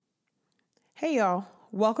Hey y'all,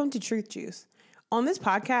 welcome to Truth Juice. On this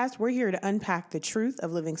podcast, we're here to unpack the truth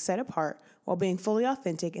of living set apart while being fully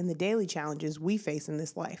authentic in the daily challenges we face in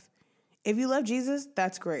this life. If you love Jesus,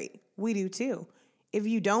 that's great. We do too. If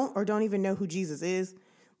you don't or don't even know who Jesus is,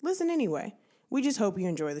 listen anyway. We just hope you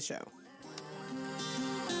enjoy the show.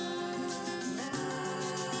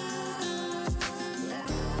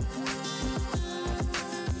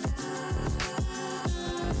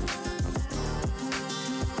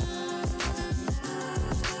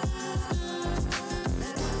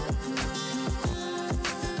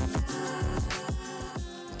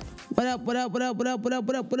 What up?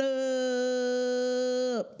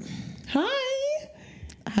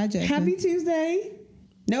 Hi, Jasmine. happy Tuesday.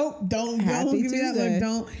 Nope, don't give me that look.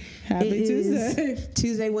 Don't. Happy It Tuesday. is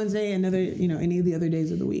Tuesday, Wednesday, any of the other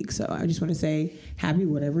days of the week. So I just want to say happy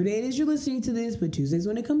whatever day it is you're listening to this, but Tuesday's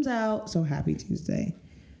when it comes out. So happy Tuesday.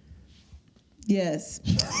 Yes.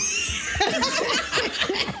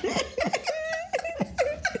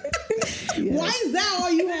 Why is that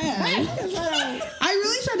all you have? I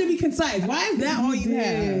really tried to be concise. Why is that all you have?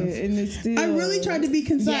 And it's still, I really tried to be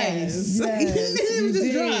concise. Yes, It was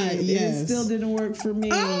just dry. It still didn't work for me.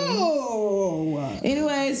 Oh.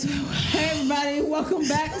 Anyways, hey everybody, welcome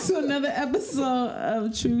back to another episode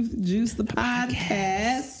of Truth Juice, the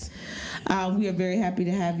podcast. We are very happy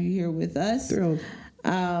to have you here with us. Thrilled.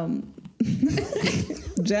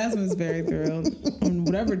 Jasmine's very thrilled on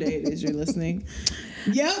whatever day it is you're listening.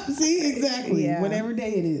 Yep, see, exactly. Yeah. Whatever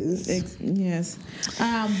day it is. Yes.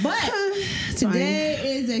 But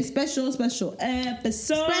today is a special episode. Special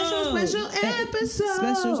episode.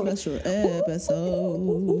 Special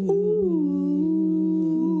episode.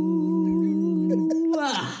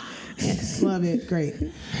 Yes, love it. Great.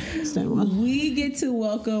 We get to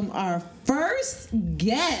welcome our first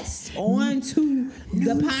guest onto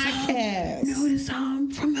the podcast. Notice I'm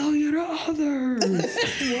familiar to others.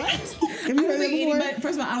 What? Have you heard that before?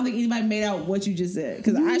 First of all, I don't think anybody made out what you just said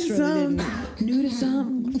because I surely didn't. New to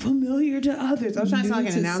some, familiar to others. I was trying to sound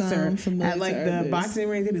like an announcer at like the boxing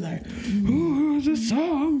ring. They'd be like, "Oh, the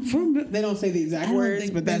song from." They don't say the exact words,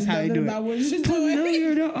 but that's how they do it.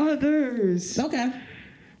 Familiar to others. Okay.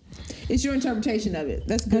 It's your interpretation of it.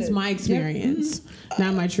 That's good. That's my experience,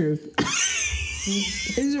 not my truth.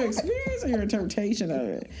 Is your experience or your interpretation of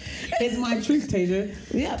it? It's my truth, Tasia.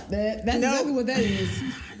 Yep, that's exactly what that is.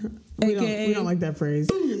 We don't like that phrase.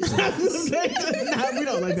 We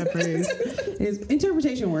don't like that phrase.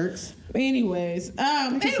 Interpretation works. Anyways,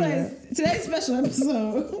 today's special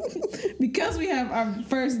episode, because we have our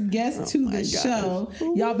first guest to the show.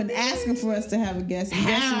 Y'all been asking for us to have a guest. And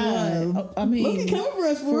guess what? I mean, look, coming for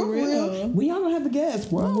us for real. We all don't have a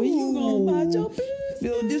guest. Whoa. When you gonna buy your business?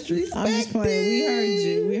 Feel disrespected. I'm just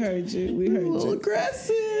playing. We heard you. A little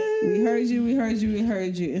aggressive. We heard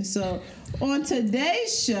you. And so on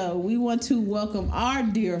today's show, we want to welcome our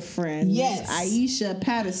dear friend, yes, Aisha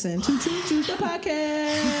Patterson, to Truth Juice, the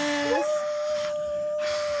podcast.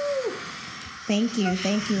 Thank you.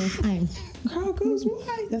 Crowd goes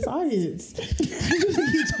white. That's audience.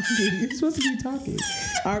 You're supposed to be talking.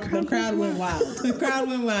 The crowd went wild. The crowd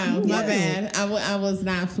went wild. My bad. I was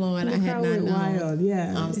not fluent. I had not known. Wild.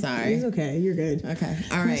 Yeah. I'm sorry. It's okay. You're good. Okay.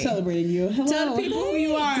 All right. I'm celebrating you. Hello. Tell the people who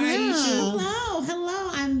you are, Aisha. Hello.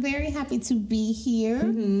 I'm very happy to be here.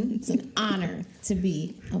 Mm-hmm. It's an honor to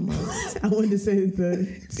be amongst. I wanted to say the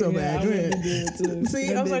so bad. Go ahead.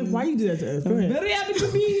 See, I was like, why you do that to us? Go ahead. Very happy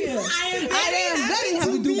to be here. I am very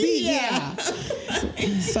happy to be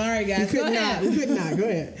here. Sorry, guys. You could not. Go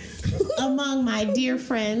ahead. Among my dear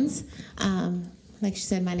friends, like she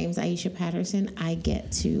said, my name is Aisha Patterson. I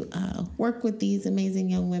get to work with these amazing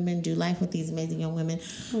young women, do life with these amazing young women.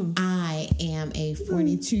 I am a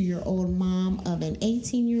 42-year-old mom of an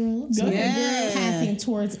 18-year-old. Go ahead, girl. Passing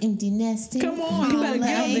towards empty nesting. Come on, you better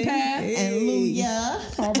get on the path. Hallelujah.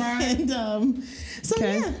 All right. And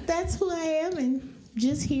yeah, that's who I am, and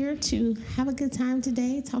just here to have a good time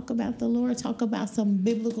today, talk about the Lord, talk about some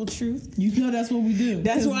biblical truth. You know that's what we do.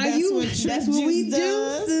 That's what we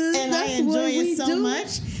do. And I enjoy it so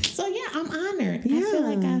much. So yeah, I'm honored. Yeah. I feel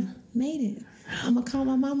like I made it. I'm gonna call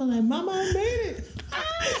my mama like, Mama, I made it.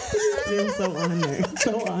 You're so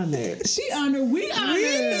honored. She honored. We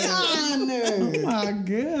honored. Oh my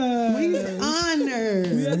God. We honored.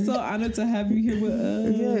 We are so honored to have you here with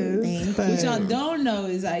us. Yes. What y'all don't know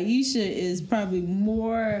is Aisha is probably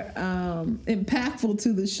more impactful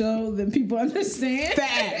to the show than people understand.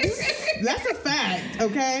 Facts. That's a fact,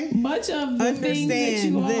 okay? Much of the things that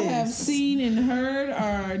you all have seen and heard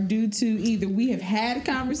are due to either we have had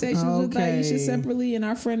conversations with Aisha separately in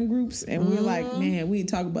our friend groups, and we're like, man, we need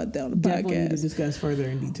to talk about that on the Definitely podcast. need to discuss further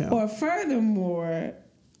in detail. Or furthermore,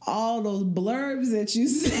 all those blurbs that you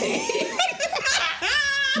say.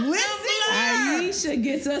 Listen, Aisha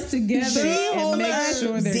gets us together and makes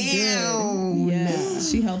sure they're good. Yes,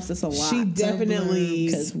 she helps us a lot. She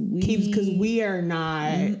definitely keeps, because we are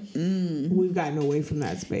not. We've gotten away from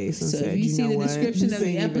that space. And so said, if you see the description of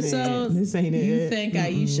the episode, this ain't it. You thank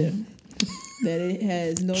Aisha that it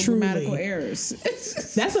has no grammatical errors.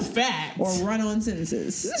 That's a fact. Or run-on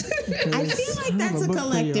sentences. I feel like that's a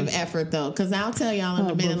collective effort, though, because I'll tell y'all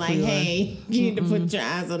in a minute, like, hey, you need to put your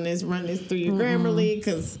eyes on this, run this through your Grammarly,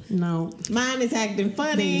 because mine is acting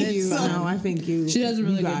funny. No, I think you. She does a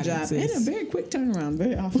really good job. And a very quick turnaround,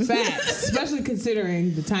 very often. Facts, especially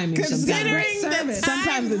considering the timing.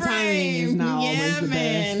 Sometimes the timing is not always the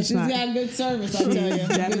best. She's got good service, I'll tell you.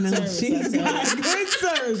 Definitely, she's got good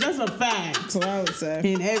service. That's a fact. That's what I would say.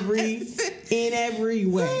 In every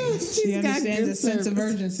way. She understands a sense of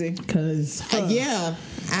urgency. Because yeah,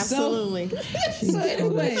 absolutely. So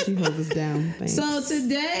anyway, she holds us down. Thanks. So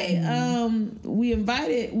today, we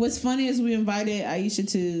invited. What's funny is we invited Aisha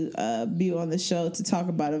to be on the show to talk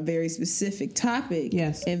about a very specific topic.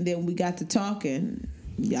 Yes, and then we got to talking.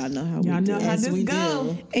 Y'all know how Y'all we know do. how this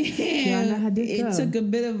go. And Y'all know how this it go. took a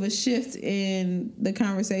bit of a shift in the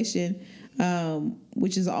conversation,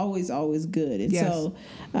 which is always good. And so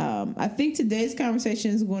I think today's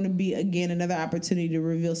conversation is going to be, again, another opportunity to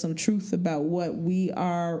reveal some truth about what we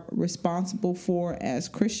are responsible for as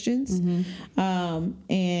Christians,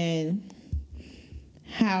 and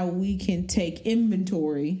how we can take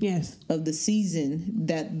inventory of the season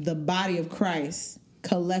that the body of Christ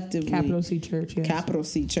collectively, Capital C Church,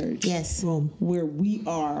 yes, where we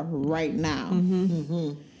are right now.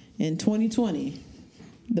 In 2020,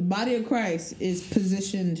 the body of Christ is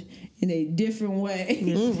positioned in a different way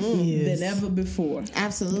than ever before.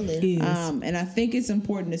 Absolutely. And I think it's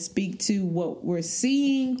important to speak to what we're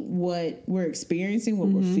seeing, what we're experiencing, what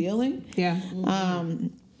we're feeling.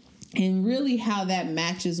 And really how that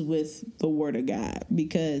matches with the Word of God.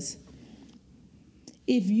 Because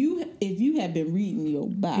if you have been reading your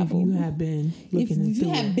Bible, if you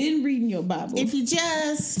have been reading your Bible, if you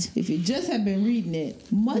just have been reading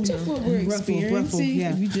it, much of what we're experiencing,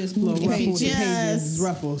 if you just move pages,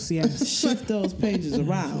 ruffles, shift those pages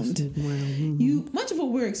around, much of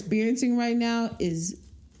what we're experiencing right now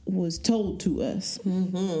was told to us,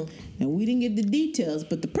 and we didn't get the details,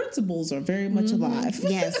 but the principles are very much alive.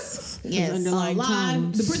 Yes,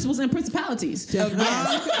 alive. The principles and principalities. The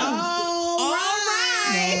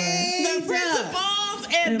principles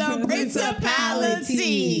and the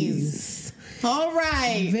principalities. All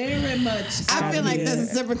right. Very much. I feel like that's a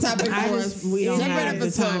separate topic for us. We don't have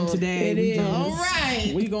the time today. It is. All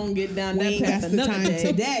right. We're going to get down that path another day.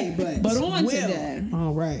 Today, but on today.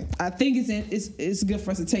 All right. I think it's good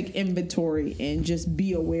for us to take inventory and just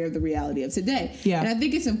be aware of the reality of today. Yeah. And I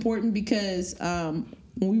think it's important because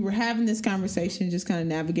when we were having this conversation, just kind of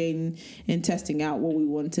navigating and testing out what we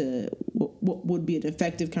wanted to, what would be an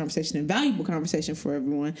effective conversation and valuable conversation for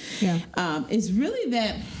everyone. It's really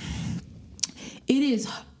that it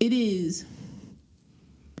is.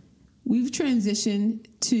 We've transitioned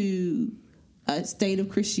to a state of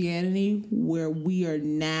Christianity where we are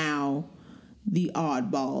now the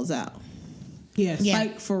oddballs out. Yes. Yeah.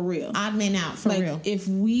 Like for real. Odd men out for real. If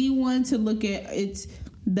we want to look at it's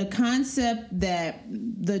the concept that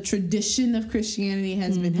the tradition of Christianity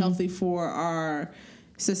has been healthy for our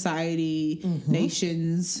society,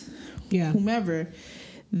 nations, whomever,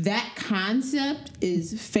 that concept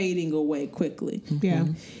is fading away quickly. Yeah.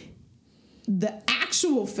 The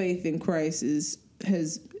actual faith in Christ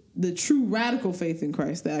has the true radical faith in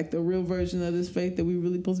Christ, the real version of this faith that we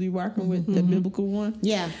really supposed to be working with, the biblical one.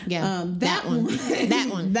 That one.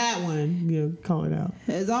 You call it out.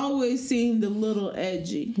 Has always seemed a little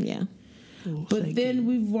edgy. Yeah. But then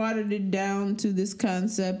we've watered it down to this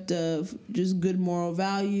concept of just good moral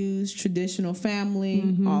values, traditional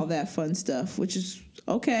family, all that fun stuff, which is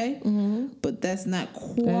okay, but that's not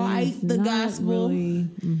quite the gospel. Really,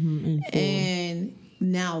 and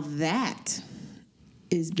now that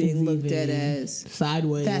is being looked at as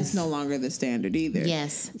sideways. That's no longer the standard either.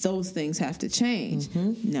 Yes. Those things have to change.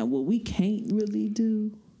 Now, what we can't really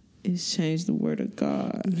do is change the word of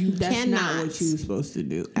God. That's not what you were supposed to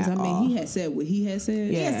do. I mean, he had said what he had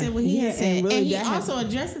said. He had said what he had said. Really, and he also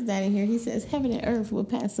addresses that in here. He says, heaven and earth will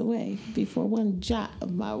pass away before one jot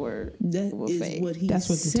of my word will fade. What he That's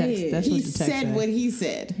what the said. text. That's he what the text said what he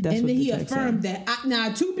said. That's and what then the he text affirmed said. that.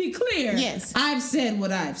 Now, to be clear, yes, I've said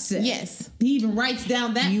what I've said. Yes. He even writes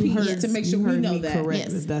down that piece to make sure we know that.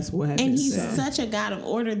 Correct. Yes. That's what happened. And he's such a God of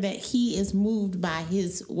order that he is moved by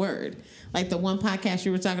his word. Like the one podcast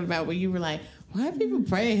you were talking about where you were like, Why people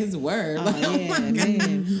pray His word?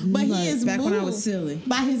 Man. But He is back moved when I was silly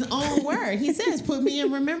by His own word. He says, "Put me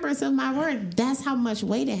in remembrance of my word." That's how much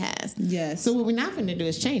weight it has. Yes. So what we're not going to do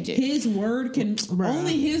is change it. His word can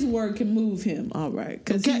only His word can move Him. All right,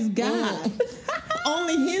 because He's God.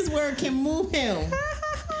 Only His word can move Him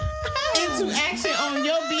into action on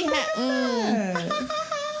your behalf.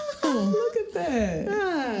 Look at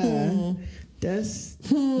that. That's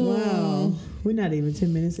wow. We're not even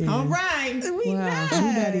 10 minutes in. All right. We're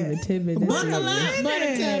not even 10 minutes in. Buckle up,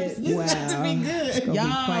 buttercups. This got to be good. Y'all,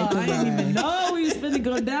 I didn't even know we was finna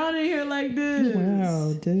go down in here like this.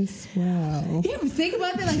 Wow. You ever think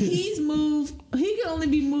about that? Like, He's moved. He can only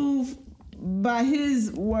be moved by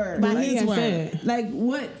His word. By His word. Like,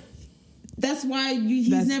 what? That's why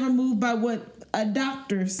He's never moved by what a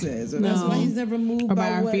doctor says, or that's why He's never moved by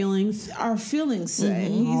our what feelings. Our feelings say.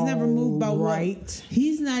 He's never moved by what.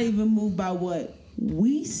 He's not even moved by what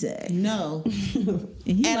we say. No, and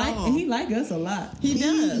he like us a lot. He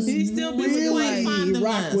does. He still be really fond of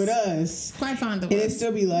rock us. with us. Quite fond of and us. it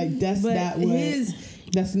still be like that's But not what.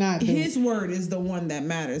 That's not His word is the one that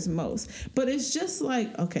matters most. But it's just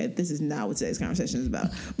like, okay, this is not what today's conversation is about.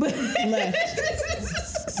 But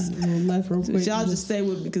left real quick. Y'all just stay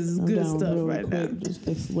with me because it's good stuff right now.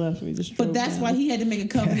 Just left me. But that's why He had to make a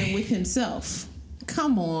covenant with Himself.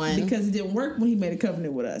 Come on. Because it didn't work when He made a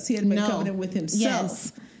covenant with us. He had to make a covenant with Himself.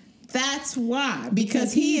 Yes. That's why.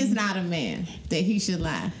 Because He is not a man that He should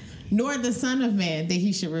lie, nor the Son of Man that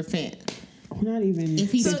He should repent. Not even.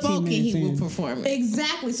 If He spoke it, He will perform it.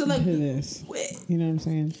 Exactly. So like this. You know what I'm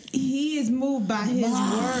saying? He is moved by His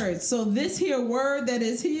word. So this here word that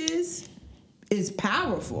is His is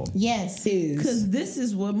powerful. Yes. Because this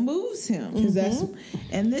is what moves Him.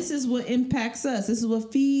 And this is what impacts us. This is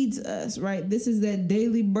what feeds us, right? This is that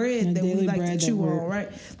daily bread that we like to chew on,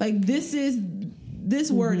 right? Like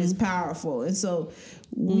this word is powerful. And so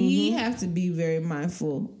we have to be very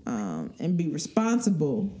mindful and be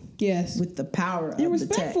responsible. Yes, with the power of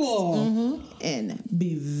respectful. The text, and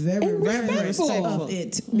be very respectful of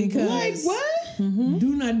it, because like what?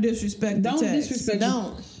 Do not disrespect the text.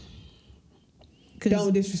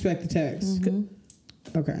 Don't disrespect the text.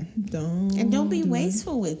 Okay, don't be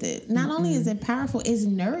wasteful with it. Not only is it powerful, it's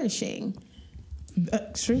nourishing.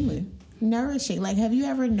 Extremely nourishing. Like, have you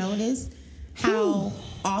ever noticed how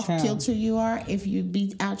off kilter you are if you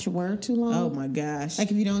beat out your word too long? Oh my gosh!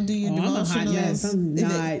 Like if you don't do your devotionals, I'm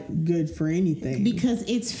not good for anything because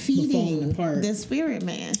it's feeding the spirit,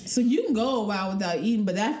 man. So you can go a while without eating,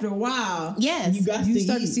 but after a while, you start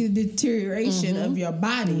to see the deterioration of your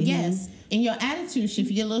body. Yes, and your attitude shift.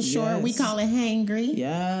 You get a little short. We call it hangry.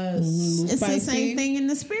 Yes, it's spicy. The same thing in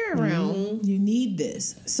the spirit realm. You need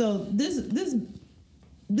this. So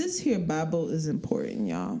this here Bible is important,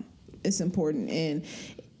 y'all. It's important, and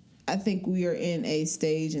I think we are in a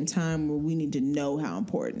stage in time where we need to know how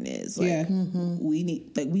important it is. Like, we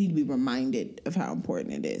need to be reminded of how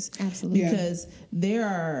important it is. Absolutely, because there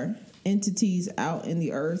are entities out in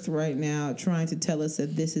the earth right now trying to tell us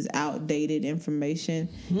that this is outdated information.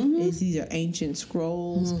 These are ancient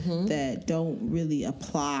scrolls that don't really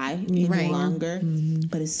apply any longer.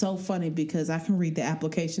 But it's so funny because I can read the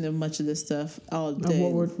application of much of this stuff all day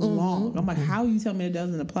long. I'm like, how you tell me it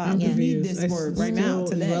doesn't apply? I'm read this word right now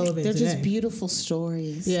today. They're just beautiful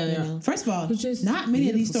stories. You know? First of all, not many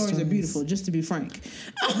of these stories are beautiful, just to be frank.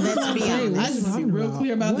 Let's be honest. I just want to be real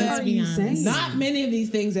clear about that. Not many of these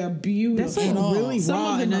things are beautiful. That's like really some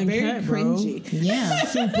raw of them and are very uncut, cringy. Yeah,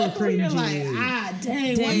 super cringy. You're like,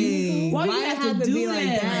 dang. Why you have to do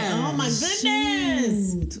that? Oh my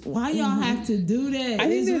goodness! Why y'all have to do that? I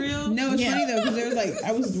think Israel? No, it's funny though because there was like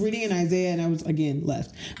I was reading in Isaiah and I was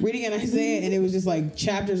reading in Isaiah and it was just like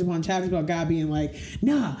chapters upon chapters about God being like,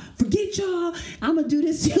 nah, forget y'all. I'm gonna do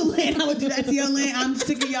this to your land. I'm gonna do that to your land. I'm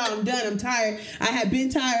sick of y'all. I'm done. I'm tired. I have been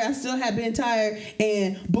tired. I still have been tired.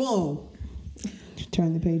 And boom.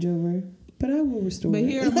 Turn the page over. But I will restore. But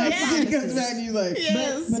here are my promises. It comes back and you like,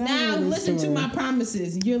 but now listen to my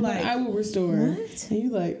promises. You're like, I will restore. What? And you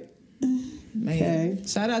like, man. Okay.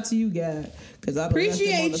 Shout out to you, God, because I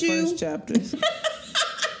appreciate left them on the first chapters.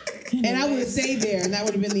 And I would have stayed there, and that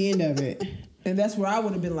would have been the end of it. And that's where I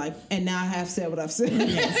would have been like, and now I have said what I've said.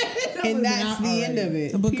 And that's the end of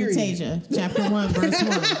it. The book of Tasia, chapter 1, verse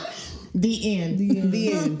 1. The end.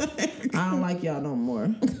 The end. I don't like y'all no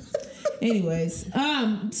more. Anyways,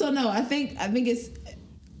 so no, I think it's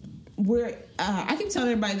I keep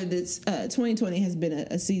telling everybody that this 2020 has been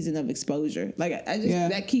a season of exposure. Like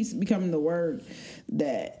that keeps becoming the word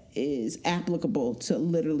that is applicable to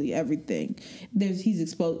literally everything.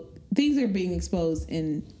 Things are being exposed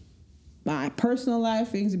in my personal life.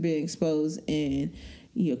 Things are being exposed in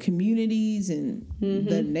communities and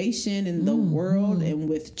the nation and the world, and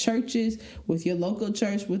with churches, with your local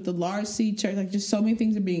church, with the large C church, like just so many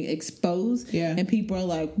things are being exposed, and people are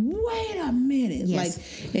like, wait a minute,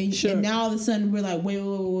 and now all of a sudden we're like,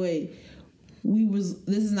 wait,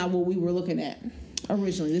 this is not what we were looking at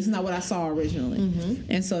originally. This is not what I saw originally,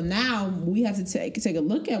 and so now we have to take a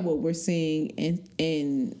look at what we're seeing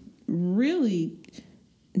and really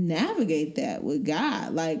navigate that with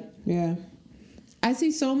God, I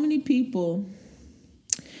see so many people.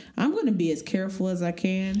 I'm going to be as careful as I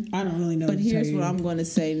can. I don't really know. But here's what I'm going to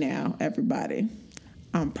say now, everybody.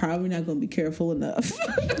 I'm probably not going to be careful enough.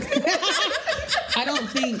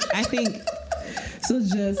 I think. So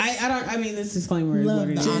just. I mean, this disclaimer is what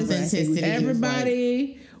it is.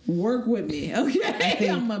 Everybody work with me, okay?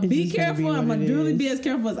 I'm going to be careful. I'm going to really be as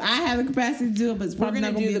careful as I have the capacity to do it, but it's probably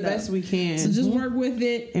not going to be the best we can. So just work with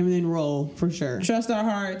it. And then roll, for sure. Trust our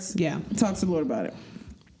hearts. Yeah. Talk to the Lord about it.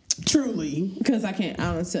 Truly. Because I don't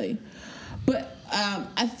know what to tell you. But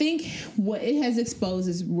I think what it has exposed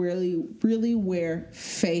is really, really where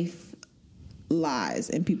faith lies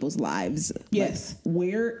in people's lives. Yes.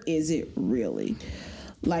 Where is it really?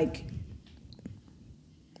 Like,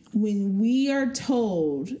 when we are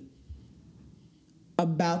told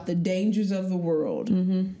about the dangers of the world,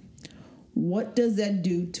 what does that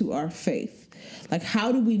do to our faith? Like,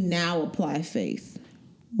 how do we now apply faith?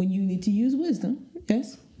 When you need to use wisdom,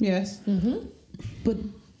 yes? Yes. But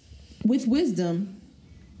with wisdom,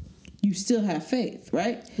 you still have faith,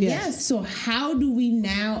 right? Yes. So how do we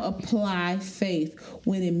now apply faith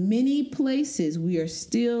when in many places we are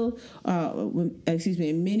still,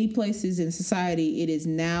 in many places in society, it is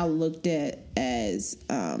now looked at as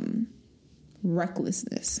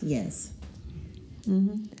recklessness. Yes.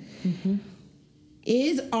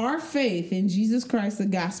 Is our faith in Jesus Christ, the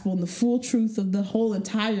gospel, and the full truth of the whole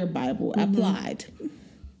entire Bible applied?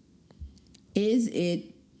 Is it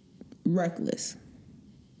reckless?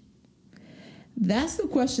 That's the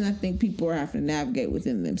question I think people are having to navigate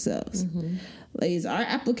within themselves. Like, is our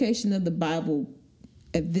application of the Bible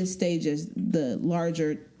at this stage as the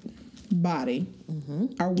larger body?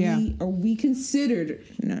 Are we considered?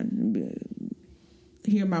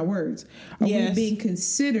 Hear my words. Are we being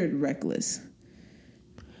considered reckless?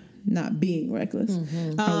 Not being reckless. Are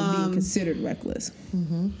we being considered reckless?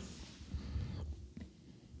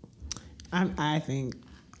 I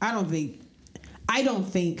don't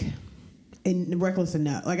think reckless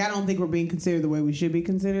enough. Like, I don't think we're being considered the way we should be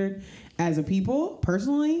considered as a people.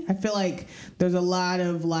 Personally, I feel like there's a lot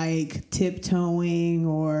of like tiptoeing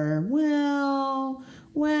or well,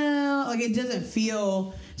 like it doesn't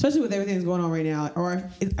feel, especially with everything that's going on right now, or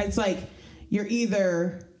it's like you're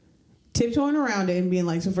either tiptoeing around it and being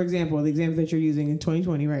like, so for example, the example that you're using in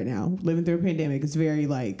 2020 right now, living through a pandemic, it's very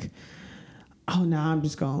like, oh no, I'm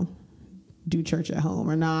just going to do church at home,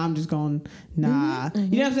 or I'm just going, you know what I'm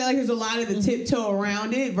saying? Like, there's a lot of the tiptoe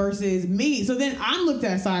around it versus me. So then I'm looked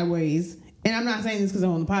at sideways, and I'm not saying this because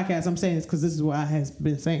I'm on the podcast. I'm saying this because this is what I have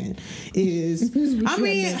been saying. This is what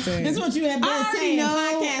you have been saying.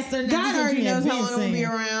 Podcaster, God already knows how long I'm gonna be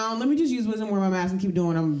around. Let me just use wisdom, wear my mask, and keep doing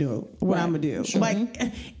what I'm gonna do. I'm gonna do. Sure. Like,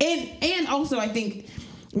 and also I think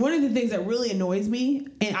one of the things that really annoys me,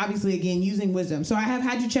 and obviously again using wisdom, so I have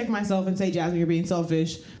had to check myself and say, Jasmine, you're being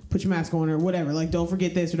selfish. Put your mask on or whatever. Like, don't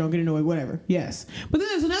forget this or don't get annoyed, whatever. Yes. But then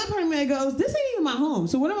there's another part of me that goes, this ain't even my home.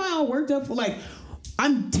 So what am I all worked up for? Like,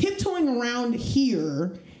 I'm tiptoeing around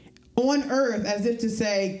here on earth as if to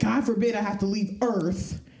say, God forbid I have to leave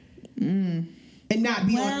earth and not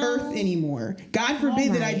be on earth anymore. God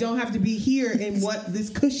forbid that I don't have to be here in what this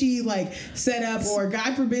cushy like setup, or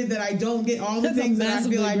God forbid that I don't get all the things that I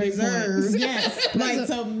feel I deserve. Yes, that's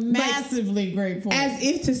a massively great point. As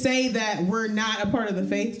if to say that we're not a part of the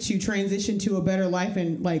faith to transition to a better life,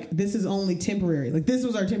 and like this is only temporary. Like, this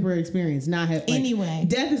was our temporary experience, not anyway.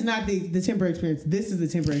 Death is not the temporary experience. This is the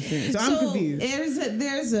temporary experience. So I'm confused.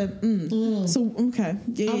 So okay,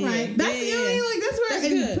 all right. That's you know what I mean? Like, that's where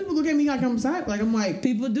and people look at me like I'm side. Like, I'm like,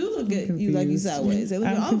 people do look at you like you sideways. They look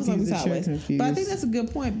at all of us like we sideways. But I think that's a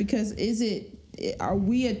good point, because are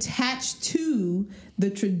we attached to the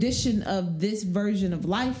tradition of this version of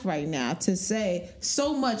life right now to say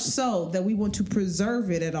so much so that we want to preserve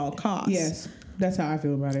it at all costs? Yes, that's how I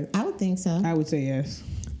feel about it. I would think so. I would say yes.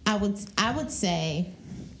 I would say,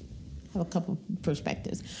 I have a couple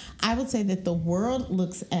perspectives. I would say that the world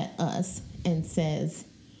looks at us and says,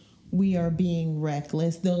 we are being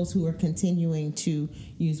reckless, those who are continuing to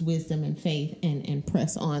use wisdom and faith and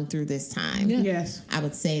press on through this time. Yeah. Yes. I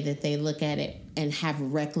would say that they look at it and have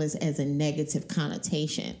reckless as a negative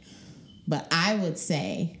connotation. But I would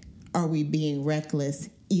say, are we being reckless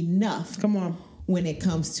enough? Come on. when it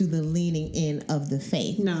comes to the leaning in of the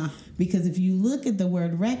faith. Nah. Because if you look at the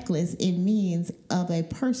word reckless, it means of a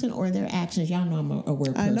person or their actions. Y'all know I'm a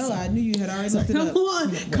word person. I know. I knew you had already looked it up.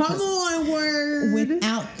 Come on, word.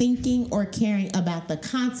 Without thinking or caring about the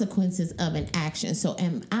consequences of an action. So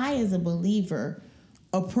am I, as a believer,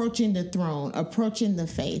 approaching the throne, approaching the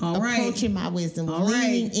faith, approaching my wisdom,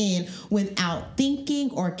 leaning in without thinking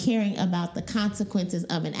or caring about the consequences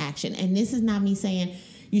of an action? And this is not me saying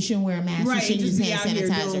you shouldn't wear a mask, you shouldn't use hand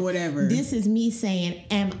sanitizer. Whatever. This is me saying,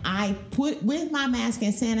 am I put with my mask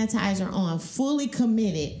and sanitizer on, fully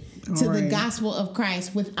committed to the gospel of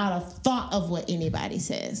Christ without a thought of what anybody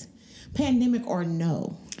says? Pandemic or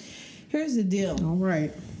no? Here's the deal. All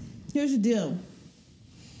right. Here's the deal.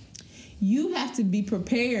 You have to be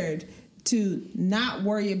prepared to not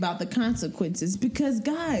worry about the consequences, because,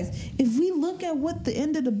 guys, if we look at what the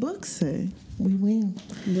end of the book say, we win.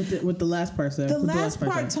 With the last part, sir. The last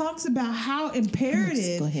part talks about how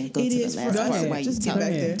imperative it is for us. Just get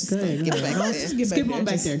back there. Skip on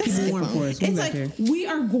back there. Keep it warm for us. It's like we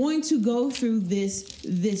are going to go through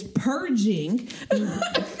this purging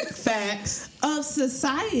facts of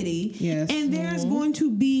society, yes, and there's going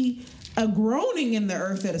to be a groaning in the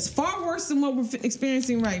earth that is far worse than what we're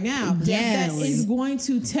experiencing right now. Definitely. That is going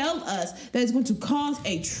to tell us that it's going to cause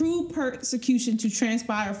a true persecution to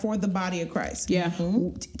transpire for the body of Christ. Yeah.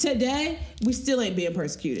 Mm-hmm. Today, we still ain't being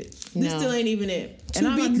persecuted. No. This still ain't even it.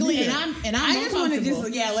 To be clear, I just want to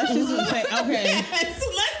let's just say, okay.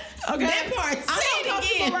 Okay. That part. I'm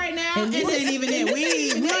uncomfortable right now. And this ain't even it.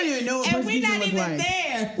 We don't even know what persecution looks like.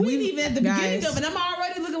 There. We ain't even at the beginning of it. I'm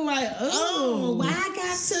already looking like, why I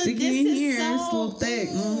got to sticky this in is here. so It's a little thick.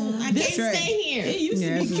 I can't stay here. It used to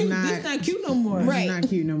be cute. This is not cute no more. Right. It's not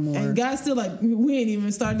cute no more. And God's still like, we ain't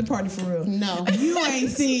even started the party for real. No. You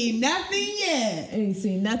ain't seen nothing yet. Ain't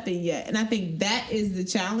seen nothing yet. And I think that is the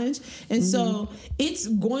challenge. And so it's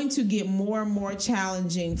going to get more and more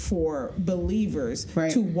challenging for believers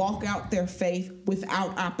to walk out their faith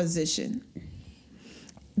without opposition.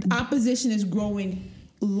 Opposition is growing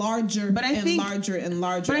larger and larger and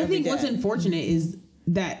larger. But I think what's unfortunate is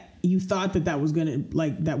that you thought that was gonna,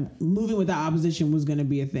 like, that moving without opposition was gonna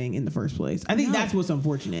be a thing in the first place. I think that's what's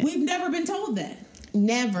unfortunate. We've never been told that.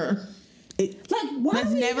 Never. Why do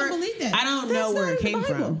we even believe that? I don't know where it came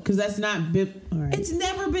from, because that's not all right. It's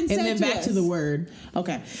never been said. And then back to the word.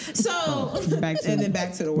 Okay, so back to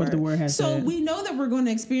the word. What the word has so said. we know that we're going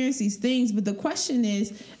to experience these things, but the question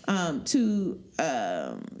is, to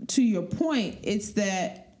your point, it's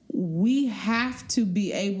that we have to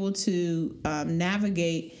be able to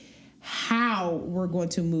navigate how we're going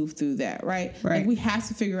to move through that, right? Like, we have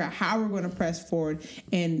to figure out how we're going to press forward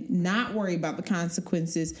and not worry about the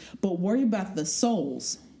consequences, but worry about the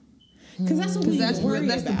souls. Because that's what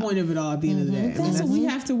that's the point of it all at the end of the day. That's what we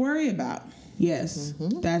have to worry about. Yes,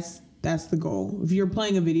 that's the goal. If you're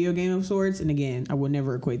playing a video game of sorts, and again, I would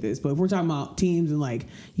never equate this, but if we're talking about teams and, like,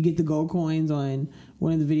 you get the gold coins on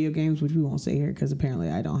one of the video games, which we won't say here because apparently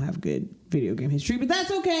I don't have good video game history, but that's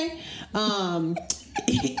okay.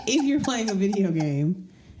 If you're playing a video game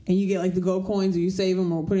and you get, like, the gold coins, or you save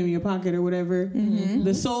them or put them in your pocket or whatever,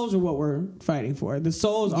 the souls are what we're fighting for. The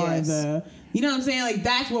souls are the, you know what I'm saying? Like,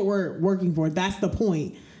 that's what we're working for. That's the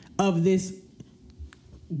point of this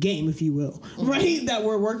game, if you will, right? That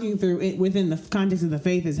we're working through it within the context of the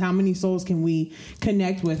faith is how many souls can we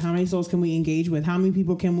connect with? How many souls can we engage with? How many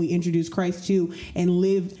people can we introduce Christ to and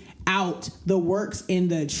live out the works and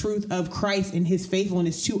the truth of Christ and his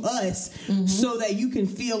faithfulness to us, so that you can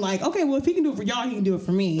feel like, okay, well, if he can do it for y'all, he can do it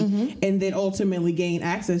for me, and then ultimately gain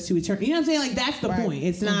access to eternity. You know what I'm saying? Like, that's the point.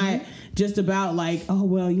 It's not just about, like, oh,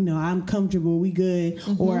 well, you know, I'm comfortable, we good,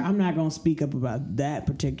 or I'm not going to speak up about that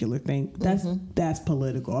particular thing. That's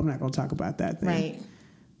political. I'm not going to talk about that thing. Right.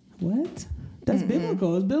 What? That's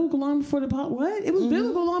biblical. It's biblical long before what? It was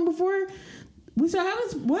biblical long before. What are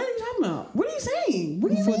you talking about? What are you saying? What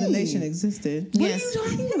do you mean? Before the nation existed. What are you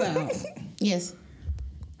talking about? Yes.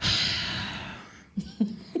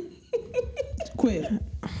 Quit.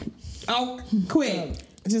 Oh, quit.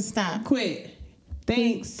 Just stop. Quit.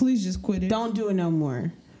 Thanks. Please just quit it. Don't do it no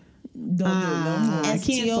more. Don't do it no more.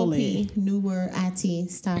 Cancel it. New word, IT.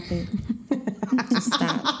 Stop it. Just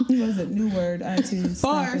stop. It was a new word, IT.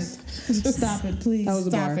 Bars. Stop it, please. That was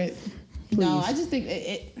a Stop bar. it. No, I just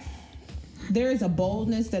think there is a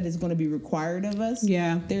boldness that is going to be required of us.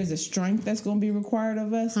 Yeah. There's a strength that's going to be required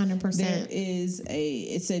of us. 100%. There is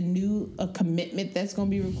a commitment that's going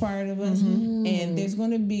to be required of us. And there's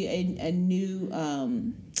going to be a new,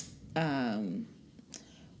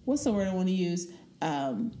 what's the word I want to use?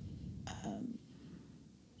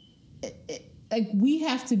 Like, we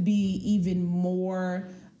have to be even more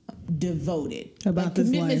devoted about this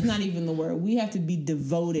life. Commitment's not even the word. We have to be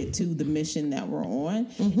devoted to the mission that we're on.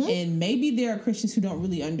 And maybe there are Christians who don't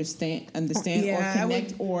really understand or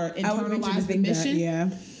connect or internalize the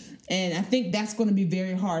mission. And I think that's going to be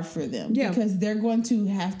very hard for them because they're going to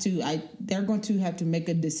have to make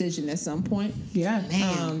a decision at some point.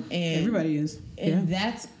 And everybody is.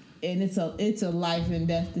 And it's a life and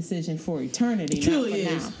death decision for eternity. It truly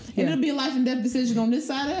is. Now. And it'll be a life and death decision on this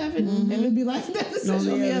side of heaven, and it'll be a life and death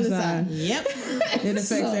decision on the other side. Yep. It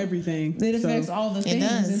affects everything. It affects all the things.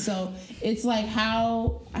 And so it's like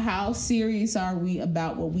how serious are we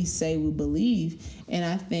about what we say we believe? And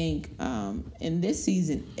I think in this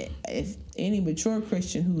season, if any mature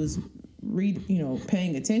Christian who is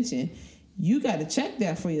paying attention, you got to check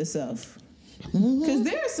that for yourself. Because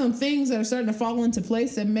there are some things that are starting to fall into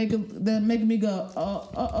place that make me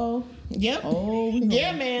go, Yep. Oh,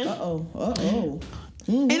 man.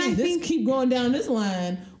 And I think keep going down this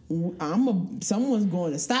line. Someone's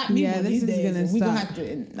going to stop me. Yeah, this is going to stop.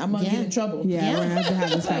 I'm going to get in trouble. Yeah, we're going to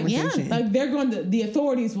have this conversation. Like the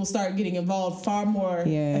authorities will start getting involved far more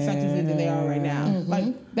effectively than they are right now.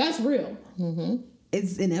 Like that's real.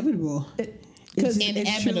 It's inevitable. Because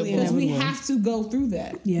we have to go through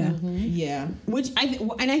that. Which I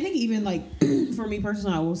think even like for me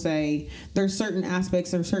personally, I will say there's certain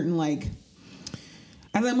aspects or certain like,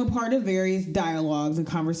 as I'm a part of various dialogues and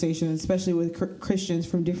conversations, especially with Christians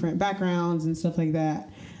from different backgrounds and stuff like that,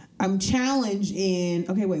 I'm challenged in,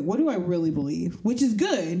 okay, wait, what do I really believe? Which is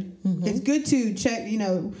good. It's good to check,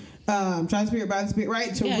 try the Spirit by the Spirit,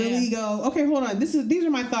 right? To really go, okay, hold on. These are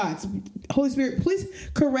my thoughts. Holy Spirit, please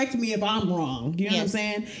correct me if I'm wrong. You know what I'm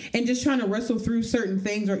saying? And just trying to wrestle through certain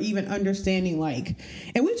things or even understanding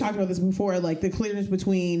and we've talked about this before, like the clearness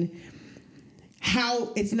between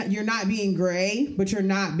how you're not being gray, but you're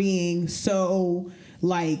not being so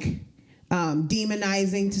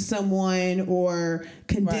demonizing to someone or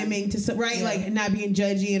condemning to some, right? Like not being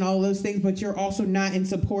judgy and all those things, but you're also not in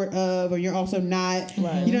support of, or you're also not, you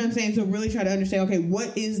know what I'm saying? So really try to understand, okay,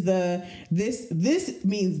 what is this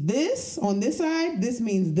means this on this side, this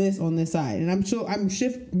means this on this side. And I'm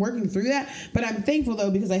working through that, but I'm thankful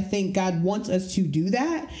though, because I think God wants us to do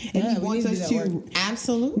that. And he wants us to.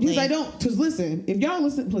 Absolutely. Because listen, if y'all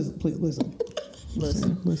listen, please listen.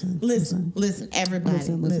 Listen, everybody.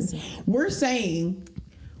 Listen. We're saying,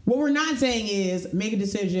 what we're not saying is make a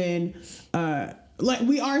decision. Like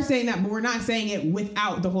we are saying that, but we're not saying it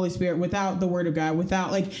without the Holy Spirit, without the Word of God,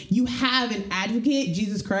 without you have an advocate,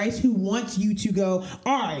 Jesus Christ, who wants you to go,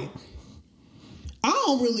 all right, I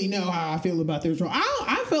don't really know how I feel about this.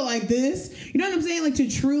 I feel like this. You know what I'm saying? Like to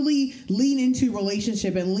truly lean into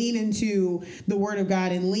relationship and lean into the Word of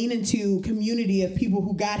God and lean into community of people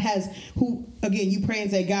who God has, who, again, you pray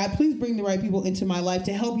and say, God, please bring the right people into my life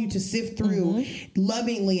to help you to sift through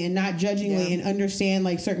lovingly and not judgingly and understand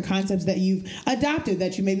like certain concepts that you've adopted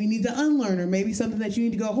that you maybe need to unlearn, or maybe something that you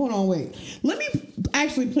need to go, hold on, wait. Let me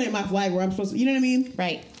actually plant my flag where I'm supposed to, you know what I mean?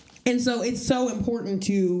 Right. And so it's so important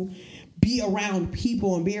to be around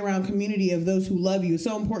people and be around community of those who love you. It's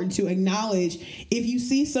so important to acknowledge if you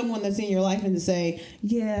see someone that's in your life and to say,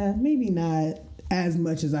 yeah, maybe not as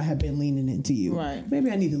much as I have been leaning into you. Right.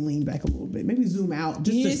 Maybe I need to lean back a little bit. Maybe zoom out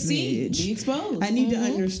just a smidge. Be exposed. I need to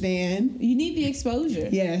understand. You need the exposure.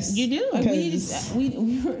 Yes. You do. Like we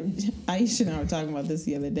were, Aisha and I were talking about this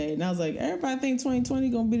the other day, and I was like, everybody think 2020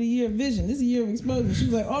 gonna be the year of vision. This is a year of exposure. She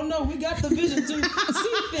was like, oh no, we got the vision to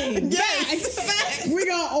see things. Yes. We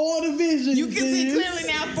got all the vision. You can see clearly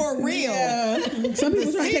now for real. Yeah. Some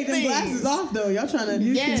people trying to take them glasses off though. Y'all trying to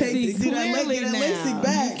do that LASIK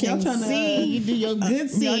back. Y'all trying to see. You do your good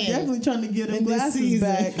seeing. Y'all definitely trying to get them glasses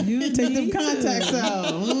back. Take them contacts out.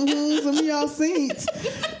 Some of y'all saints.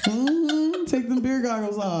 Take them beer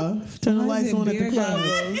goggles off. Turn the lights on at the club.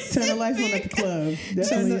 Turn the lights on at the club.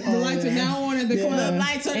 The lights are now on at the club. The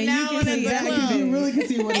lights are now on at the club. You really can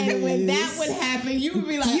see what it is. And when that would happen, you would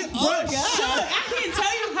be like, oh God. I can't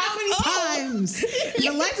tell you how many times the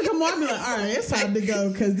lights would come on and be like, all right, it's time to go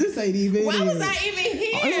because this ain't even Why was I even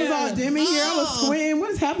here? It was all dim in here. I was sweating.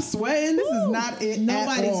 What is happening? Sweating. This is not it.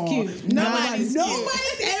 Nobody's cute. Nobody's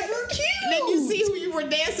ever cute. Then you see who you were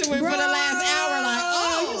dancing with for the last hour. Like,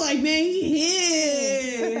 you're like, man, he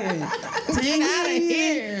hit. Get out of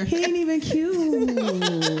here. He ain't even cute.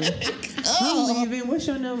 I'm leaving. What's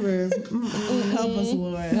your number? Help us,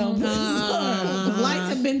 Lord. Help us. The lights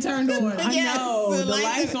have been turned on. I know. The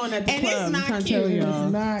lights on at the club. It's not I'm cute. tell y'all.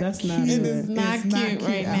 That's not It is not cute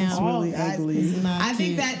right now. It's really ugly. It's not I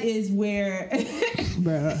think that is where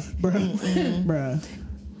bruh.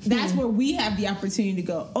 That's where we have the opportunity to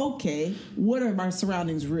go, okay, what are our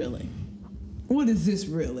surroundings really? what is this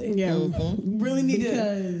really? Yeah, really need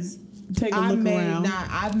because take a look around.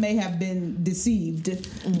 I may have been deceived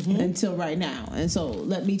until right now, and so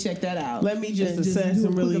let me check that out. Let me just assess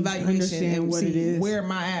and really understand what it is. Where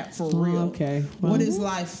am I at for real? Okay, what is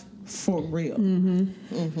life for real?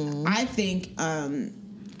 I think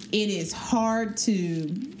it is hard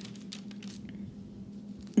to.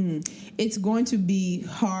 It's going to be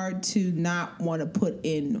hard to not want to put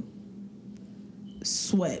in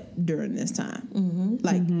sweat during this time.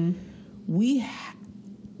 Like we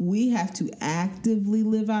have to actively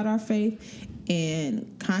live out our faith,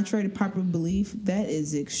 and contrary to popular belief, that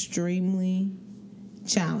is extremely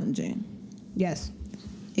challenging. Yes,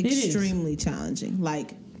 extremely challenging.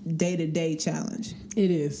 Like day-to-day challenge. It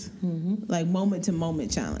is. Like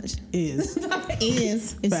moment-to-moment challenge. Is.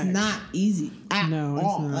 It's Facts. not easy at No,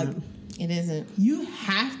 all. it's not. Like, it isn't. you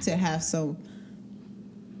have to have some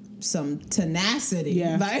tenacity.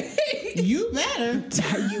 Yeah. Like, you better.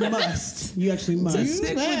 You must. You actually must. You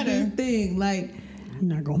stick with this thing. Like, You're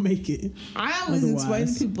not gonna make it. I always explain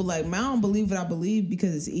to people, like, man, I don't believe what I believe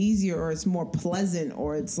because it's easier or it's more pleasant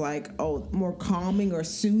or it's like, more calming or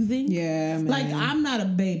soothing. Yeah, man. Like, I'm not a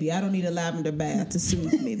baby. I don't need a lavender bath to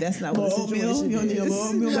soothe me. That's not what the situation You don't need a is.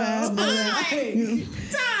 oatmeal bath.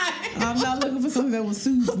 I'm not looking for something that will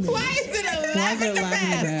soothe me. Why is it a lavender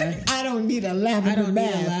bath? I don't need a lavender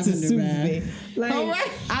bath to soothe me. Like, all right.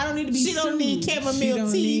 I don't need to be She don't need soothed.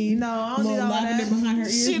 chamomile tea. No, I don't need all lavender that. behind her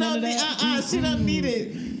ears. She don't need. She don't need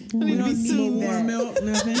it. We don't need that. Milk,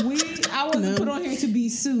 nothing. I wasn't put on here to be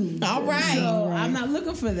soothed. All right. So I'm not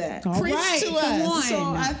looking for that. Preach to us. So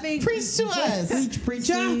I think Preach to us. Preach.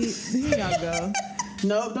 here y'all go.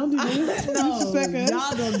 No, don't do this. No, Disrespect us.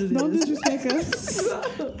 y'all don't do this. Don't disrespect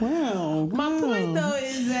us. Wow. My point though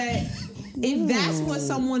is that if that's what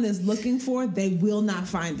someone is looking for, they will not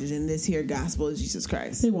find it in this here gospel of Jesus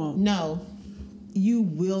Christ. They won't. No. You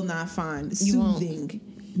will not find You won't. soothing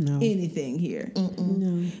No. anything here.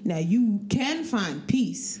 No. Now you can find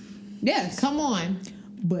peace, Yes. Come on.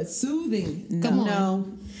 but soothing, no. Come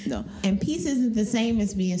on. No. And peace isn't the same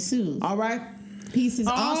as being soothed. All right. Peace is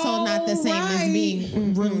also not the same as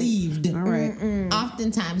being relieved. All right.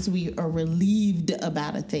 Oftentimes we are relieved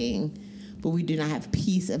about a thing, but we do not have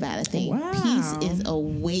peace about a thing. Wow. Peace is a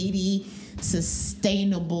weighty,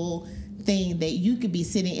 sustainable thing that you could be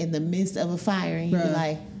sitting in the midst of a fire and you're Bruh.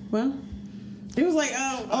 like, Well, it was like,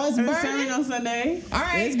 it's burning? sermon on Sunday. all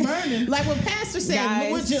right, It's burning. Like what Pastor said,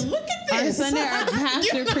 Guys, would you look at On this? Sunday, our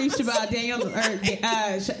pastor preached about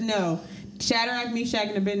Shadrach, Meshach,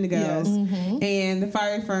 and Abednego, Yes. and the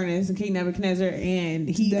fiery furnace, and King Nebuchadnezzar, and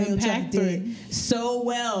he Daniel unpacked chapter it so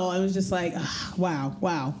well. It was just like, wow.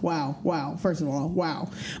 First of all, wow.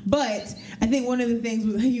 But I think one of the things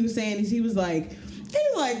he was saying is he was like,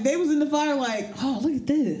 they was in the fire like, oh, look at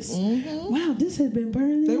this. Wow, this had been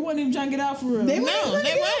burning. They wasn't even trying to get out for real. They No, weren't.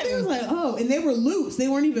 they They was weren't. like, oh, and they were loose. They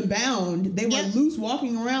weren't even bound. They were Yep. loose,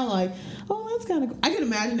 walking around like, oh, that's kind of cool. I could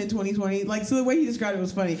imagine in 2020, like, so the way he described it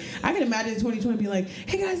was funny. I could imagine in 2020 being like,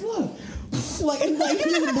 hey guys, look, like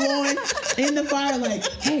just blowing in the fire, like,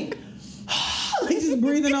 hey. Like just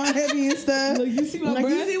breathing all heavy and stuff. Look, you see my like,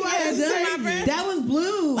 breath? You see what Yeah, I you see my done? breath? That was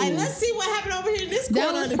blue. Like, let's see what happened over here in this that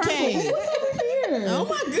corner was of the purple. cave. What's over here? Oh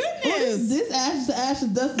my goodness. This ash to ash,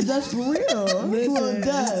 dust to dust for real. Listen,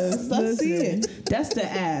 dust. I see it. That's the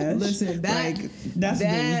ash. Listen, that's what that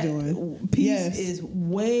they was doing. Peace Yes. is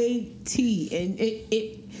weighty, and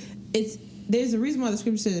it's there's a reason why the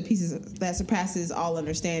scripture says that peace is that surpasses all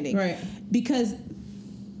understanding, Right. Because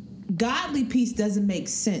godly peace doesn't make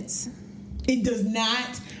sense. It does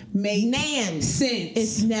not make sense.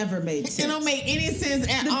 It's never made sense. It don't make any sense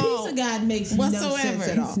at The all. peace of God makes whatsoever. no sense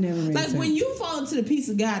at all. It's never made like sense. when you fall into the peace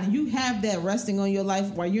of God and you have that resting on your life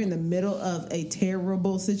while you're in the middle of a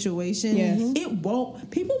terrible situation, Yes. it won't.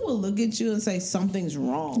 People will look at you and say something's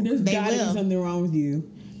wrong. There's They got to be will. something wrong with you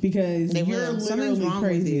because They you're will. Something's literally wrong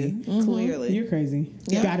crazy. with you. Clearly, You're crazy.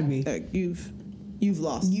 Yeah. You got to be. You've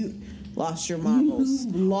lost your marbles.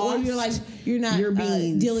 lost or you're not your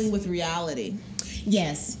beans. dealing with reality.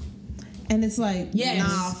 Yes. And it's like, Yes.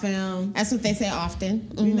 nah, fam. That's what they say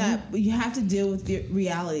often. You're not. You have to deal with the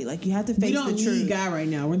reality. Like you have to face We don't the truth. need God right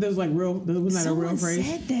now. Wasn't that like real? Wasn't that a real Someone phrase?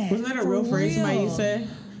 said that. Wasn't that a For real phrase somebody real. used to say?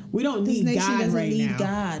 We don't This need nation God doesn't right need now.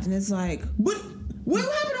 God, and it's like, What happened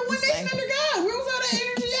to One Nation Under God? Where was all that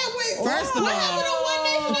energy at? Wait, First of what all- happened to One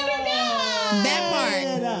Nation Under God? That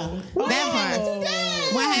part. That part.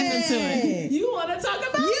 What happened to it? you want to talk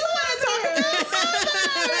about? You want to talk about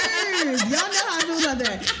mothers? Y'all know how I feel about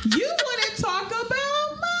that. You want to talk about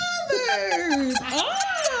mothers?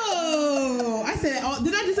 Oh, I said,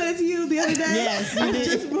 did I just say that to you the other day? Yes, I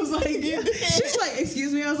just was like, she's like,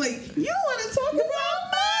 excuse me. I was like, you want to talk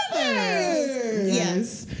about mothers?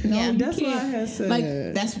 Yes. No, yeah, that's what I have said. Like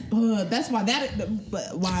that's why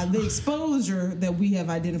why the exposure that we have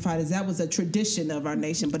identified is that was a tradition of our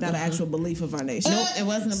nation, but not an actual belief of our nation. Nope, it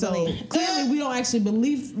wasn't a belief. Clearly, we don't actually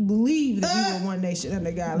believe that we were one nation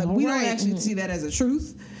under God. Like we don't actually see that as a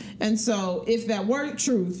truth. And so, if that were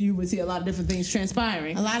truth, you would see a lot of different things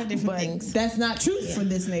transpiring. A lot of different things. That's not truth for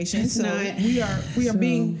this nation. It's so not.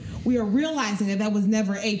 we are realizing that was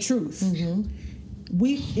never a truth. Mm-hmm.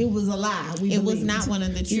 It was a lie. It was not one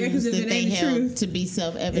of the truths that they held to be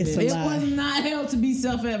self-evident. It was not held to be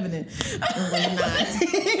self-evident. It was not.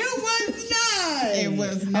 It was not. It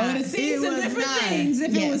was not. I would have seen some different things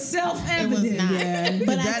if it was self-evident. It was not. Yeah,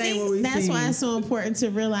 but I that ain't what think we that's seen. why it's so important to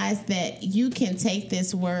realize that you can take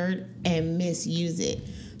this word and misuse it.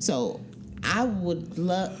 So I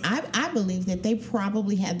believe that they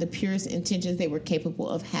probably had the purest intentions they were capable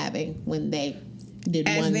of having when they did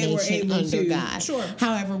As one they were nation able under to. God. Sure.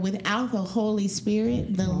 However, without the Holy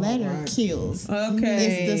Spirit, the letter kills.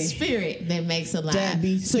 Okay. It's the spirit that makes a lie. That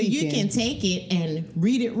be So you speaking. can take it and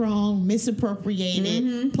read it wrong, misappropriate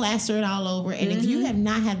it, plaster it all over. And if you have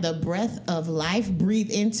not had the breath of life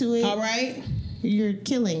breathe into it, All right. you're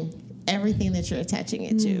killing everything that you're attaching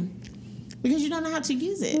it to. Because you don't know how to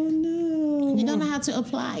use it. Oh, no. You don't know how to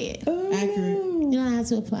apply it. Accurate. You don't know how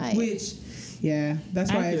to apply it. Which Yeah,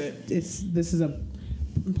 that's why Accurate. this is a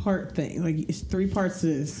part thing. Like it's 3 parts to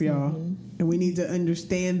this, y'all, and we need to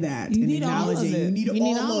understand that You and need all acknowledge of it. it. You need, You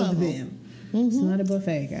need all of them. It's not a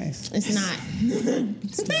buffet, guys. It's not.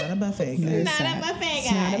 it's not a buffet. It's Not a not. buffet,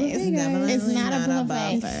 It's not a guys. buffet, guys. It's not a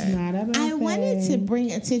buffet. It's not a buffet. I wanted to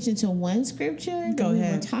bring attention to one scripture that Go we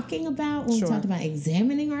ahead. were talking about when Sure. we talked about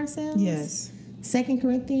examining ourselves. Yes. 2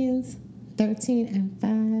 Corinthians 13 and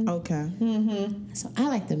 5. Okay. So I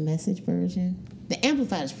like the Message version. The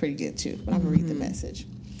Amplified is pretty good too, but I'm going to read the Message.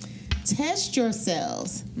 Test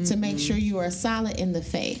yourselves to make sure you are solid in the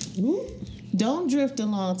faith. Don't drift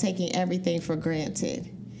along taking everything for granted.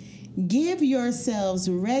 Give yourselves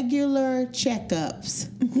regular checkups.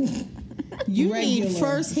 You need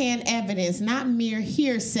firsthand evidence, not mere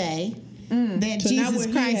hearsay, that So not Jesus what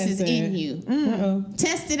he Christ has is said. in you. Uh-oh.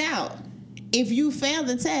 Test it out. If you fail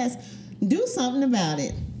the test, do something about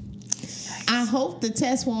it. I hope the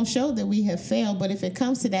test won't show that we have failed, but if it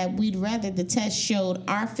comes to that, we'd rather the test showed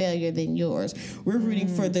our failure than yours. We're rooting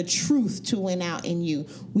for the truth to win out in you.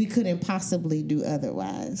 We couldn't possibly do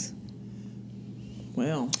otherwise.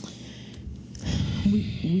 Well,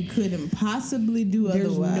 we couldn't possibly do There's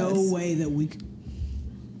otherwise. no way that we.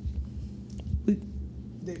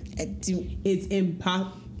 It's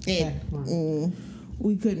impossible.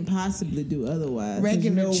 We couldn't possibly do otherwise.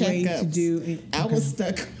 Regular no way to checkups. do it. I was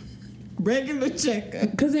stuck. Regular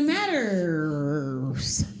checkup. Because it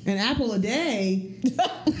matters. An apple a day.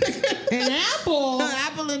 An apple.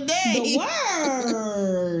 Apple a day. The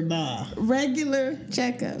word. Regular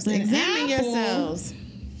checkups. An Examine apple. yourselves.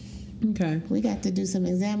 Okay. We got to do some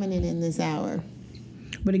examining in this hour.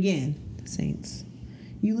 But again, saints,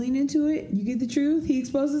 you lean into it, you get the truth, he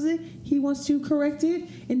exposes it, he wants to correct it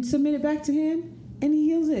and submit it back to him, and he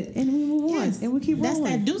heals it, and we move on, and we keep rolling.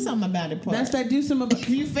 That's that do something about it part. That's that do something about If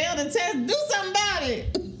you fail the test, do something about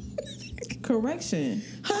it. Correction.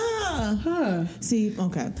 See,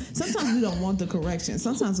 okay. Sometimes we don't want the correction.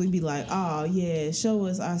 Sometimes we be like, oh, yeah, show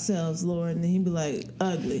us ourselves, Lord. And then he'd be like,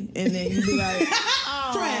 ugly. And then you'd be like,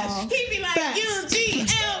 oh. Trash. He'd be like, Facts.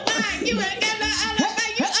 UGLY, you ain't got no alibi,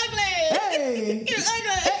 you ugly. Hey. You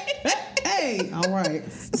ugly. Hey, all right.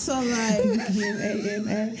 So, like, I'm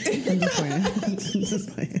just playing. I'm just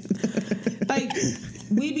playing. like,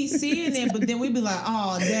 we be seeing it, but then we be like,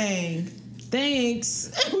 oh, dang.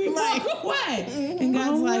 Thanks. We walk away. And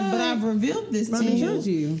God's like, but I've revealed this to I showed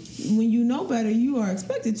you. you. When you know better, you are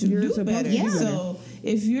expected to You're do supposed better. to do better. So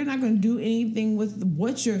if you're not going to do anything with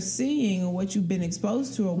what you're seeing or what you've been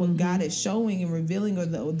exposed to or what God is showing and revealing or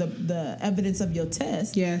the evidence of your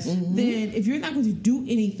test, Yes. then if you're not going to do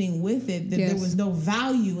anything with it, then Yes. there was no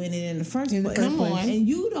value in it in the first place. Come on. And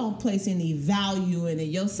you don't place any value in it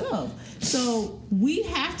yourself. So we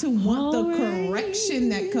have to want the correction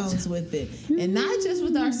that comes with it. And not just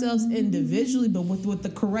with ourselves individually, but with the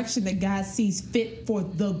correction that God sees fit for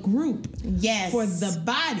the group. Yes. For the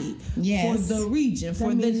body. Yes. For the region.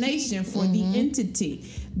 correction for the nation, for the entity.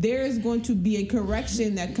 There is going to be a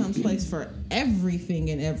correction that comes place for everything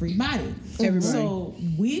and everybody. So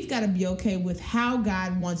we've got to be okay with how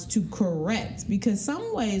God wants to correct, because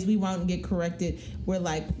some ways we won't get corrected. We're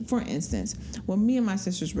like, for instance, when me and my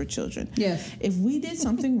sisters were children, if we did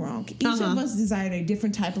something wrong, each of us desired a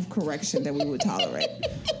different type of correction that we would tolerate.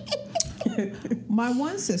 My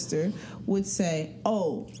one sister would say,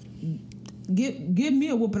 "Oh, give me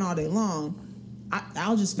a whooping all day long.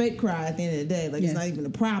 I'll just fake cry at the end of the day. Like, it's not even a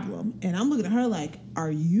problem." And I'm looking at her like,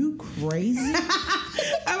 "Are you crazy?"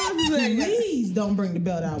 I was like, "Please don't bring the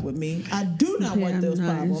belt out with me. I do not want those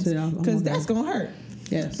problems, because that's going to hurt."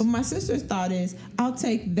 Yes. But my sister's thought is, I'll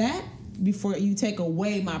take that before you take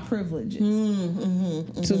away my privileges.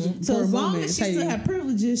 So as long as she still have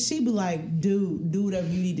privileges, she'd be like, do whatever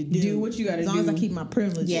you need to do. Do what you got to do. As long as I keep my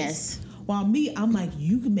privileges. Yes. While me, I'm like,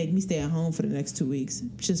 you can make me stay at home for the next 2 weeks.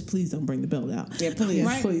 Just please don't bring the belt out. Yeah, please.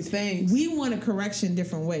 Right? Please, thanks. We want a correction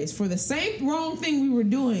different ways. For the same wrong thing we were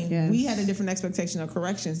doing, we had a different expectation of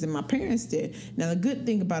corrections than my parents did. Now, the good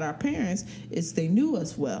thing about our parents is they knew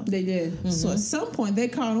us well. They did. So at some point, they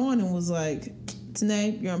caught on and was like,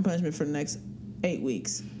 "Tanae, you're on punishment for the next 8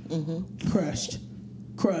 weeks." Crushed.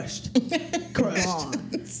 Gone.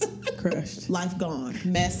 Crushed. Life gone.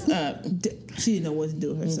 Messed up. She didn't know what to do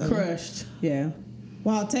with herself. Crushed. Yeah.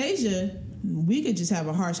 While Tasia, we could just have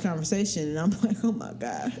a harsh conversation, and I'm like, oh my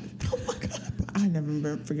God. I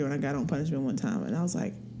never forget when I got on punishment one time, and I was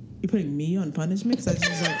like, "You're putting me on punishment?" Because I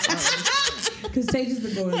just like, because Tasia's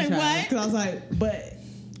the golden child. Because I was like, but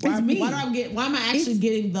why am I actually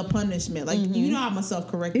getting the punishment? Like, you know, I'm a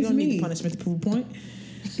self-correct. You don't need the punishment to prove a point.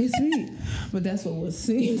 It's me. But that's what was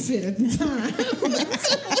seen fit at the time.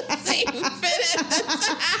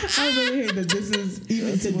 I really hate that this is,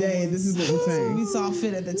 even today, this is what we're saying. We saw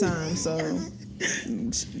fit at the time, so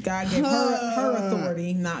God gave her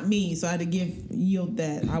authority, not me. So I had to yield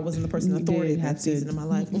that. I wasn't the person in authority at that season of my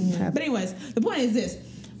life. But anyways, the point is this.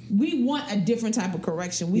 We want a different type of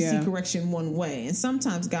correction. We see correction one way. And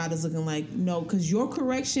sometimes God is looking like, no, because your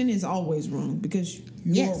correction is always wrong, because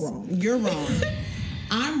you're wrong. You're wrong.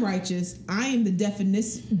 I'm righteous. I am the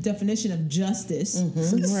definition of justice.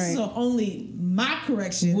 So only my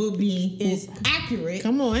correction is accurate.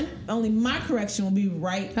 Come on. Only my correction will be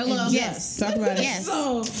right. Hello. And yes. Talk about it. Yes.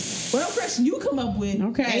 So whatever correction you come up with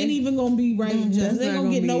ain't even gonna be right and just. They ain't gonna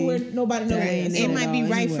get nowhere. Nobody nowhere. It might be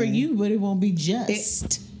right for you, but it won't be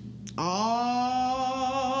just.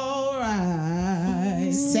 All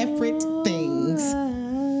right. Separate things.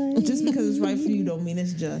 Just because it's right for you don't mean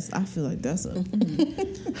it's just. I feel like that's a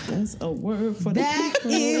word for that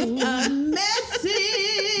is a message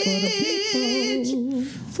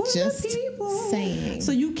for the people. Saying.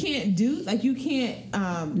 So you can't you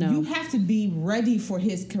have to be ready for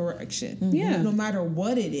his correction. No matter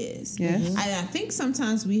what it is. I think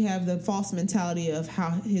sometimes we have the false mentality of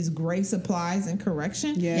how his grace applies in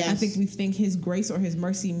correction. I think we think his grace or his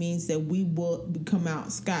mercy means that we will come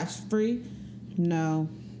out scotch-free. No.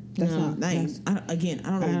 That's not nice. I don't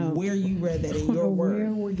know where you read that in your word.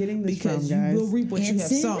 Where we're getting this because from, guys. You will reap what you have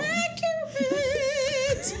sown.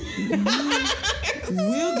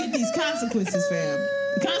 We'll get these consequences, fam.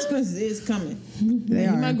 The consequences is coming. He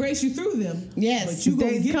might grace you through them. Yes. But you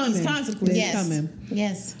gonna get these consequences. Days coming.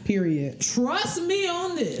 Yes. Period. Trust me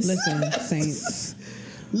on this. Listen, saints.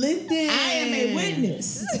 Listen. I am a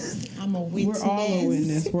witness. I'm a witness. We're all a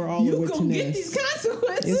witness. We're all a witness. You gonna get these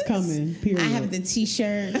consequences. It's coming. Period. I have the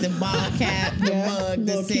T-shirt, the ball cap, the mug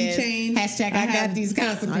that says hashtag I got these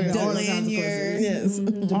consequences. All the consequences. Yes.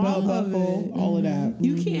 The belt buckle. All of that.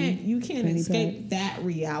 You can't escape that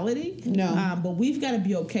reality. No. But we've got to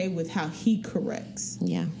be okay with how he corrects.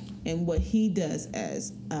 Yeah. And what he does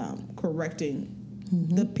as correcting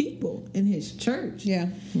the people in his church. Yeah.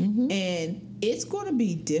 And it's going to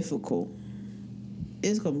be difficult.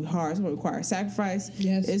 It's going to be hard. It's going to require sacrifice.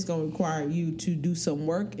 Yes. It's going to require you to do some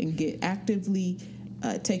work and get actively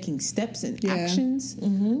taking steps and actions.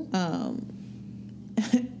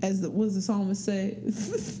 As what does the psalmist say?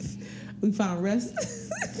 We found rest.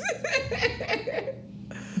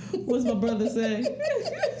 What's my brother say?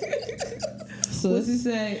 What's he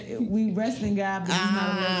say? We rest in God, but he's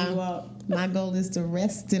not a lazy walk. My goal is to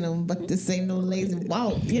rest in him, but this ain't no lazy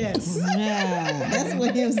walk. Yes. That's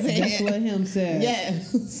what him said. That's what him said.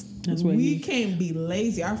 Yes. That's what we can't be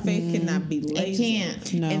lazy. Our faith cannot be lazy. It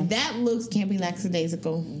can't. No. And that looks... Can't be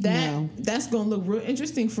lackadaisical. That's going to look real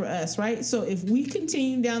interesting for us, right? So if we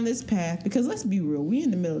continue down this path, because let's be real, we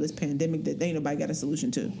in the middle of this pandemic that ain't nobody got a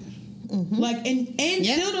solution to. Like, and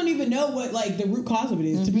still don't even know what like the root cause of it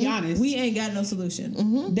is. To be honest, we ain't got no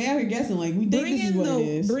solution. They out here guessing like we think this is what it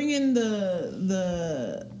is. Bringing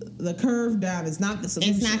the curve down is not the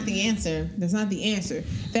solution. It's not the answer. That's not the answer.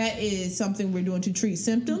 That is something we're doing to treat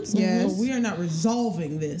symptoms. Yes. But we are not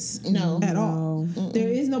resolving this at all. Mm-mm. There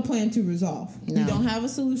is no plan to resolve. No. We don't have a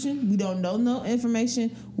solution. We don't know no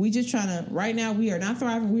information. We just trying to, right now, we are not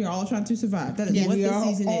thriving. We are all trying to survive. That is what this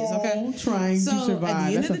season is, okay? Trying to survive. At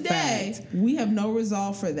the end That's of the day, we have no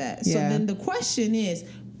resolve for that. So then the question is,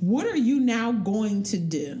 what are you now going to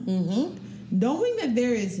do? Knowing that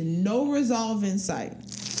there is no resolve in sight,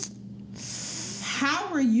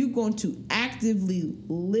 how are you going to actively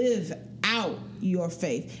live out your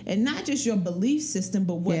faith? And not just your belief system,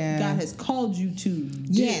 but what God has called you to do.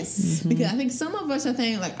 Yes. Because I think some of us are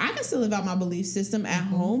thinking, like, I can still live out my belief system at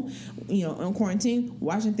home, you know, in quarantine,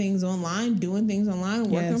 watching things online, doing things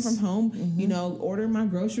online, working from home, you know, ordering my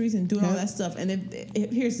groceries and doing all that stuff. And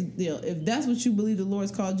if here's the deal, if that's what you believe the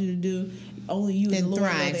Lord's called you to do, only you and the Lord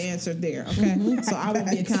know the answer there, okay? So I will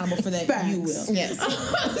be accountable for that. Facts. You will. Yes.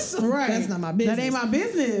 So that's not my business. That ain't my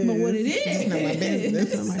business. But what it is. It's not my business.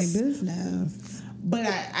 That's not my business. But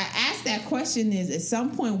I asked that question is, at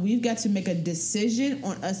some point, we've got to make a decision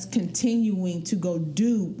on us continuing to go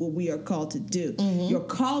do what we are called to do. Your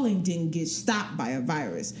calling didn't get stopped by a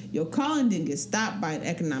virus. Your calling didn't get stopped by an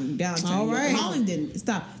economic downturn. Your calling didn't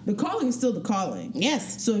stop. The calling is still the calling.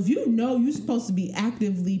 Yes. So if you know you're supposed to be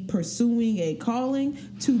actively pursuing a calling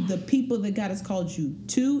to the people that God has called you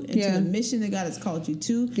to, and to the mission that God has called you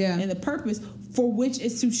to, and the purpose for which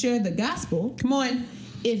is to share the gospel. Come on.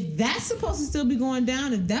 If that's supposed to still be going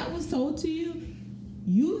down, if that was told to you,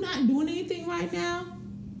 you not doing anything right now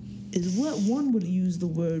is what one would use the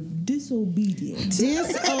word disobedient.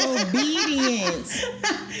 Disobedient.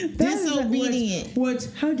 What?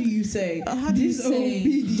 How do you say? How do you say?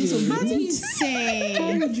 How do you say?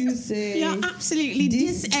 How would you say? You're absolutely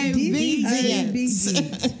disobedient.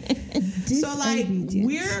 So, like,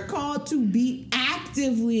 we're called to be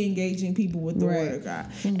actively engaging people with the Word of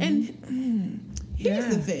God. And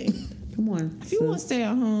here's the thing. Come on. If you want to stay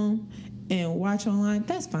at home and watch online,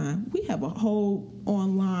 that's fine. We have a whole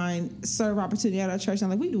online serve opportunity at our church.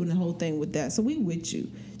 I'm like, we doing the whole thing with that. So we with you.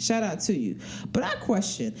 Shout out to you. But I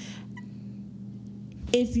question,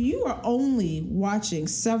 if you are only watching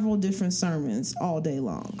several different sermons all day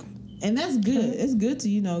long, and that's good. It's good to,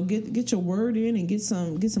 you know, get your word in and get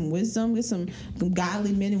some wisdom, get some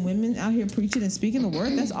godly men and women out here preaching and speaking the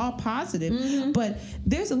word. That's all positive. But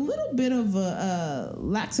there's a little bit of a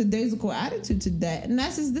lackadaisical attitude to that, and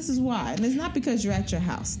this is why. And it's not because you're at your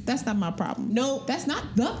house. That's not my problem. No, that's not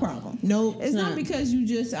the problem. No, it's not because you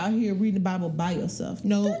just out here reading the Bible by yourself.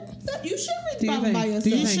 No, you should read the Bible by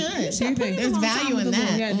yourself. You should. There's value in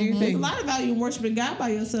that. Yeah, do you think? There's a lot of value in worshiping God by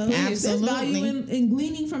yourself. Absolutely. There's value in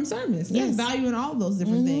gleaning from sermons. There's value in all those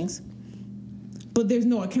different things. But there's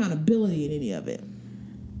no accountability in any of it.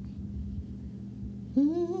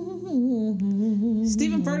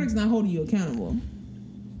 Stephen Furtick's not holding you accountable.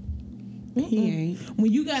 He ain't.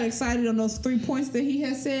 When you got excited on those 3 points that he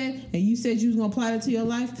has said, and you said you was going to apply it to your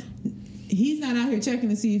life, he's not out here checking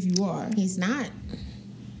to see if you are. He's not.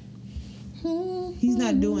 He's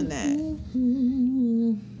not doing that.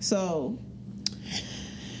 So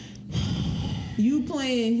you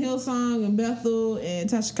playing Hillsong and Bethel and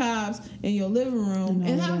Tasha Cobbs in your living room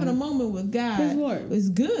and having a moment with God is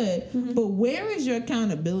good, but where is your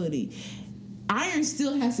accountability? Iron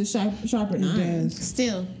still has to sharpen iron.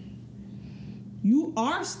 Still. You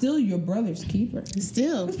are still your brother's keeper.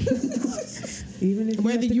 Still. Even if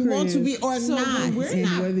whether you want to be or not. When we're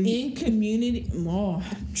not in community,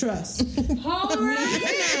 trust. All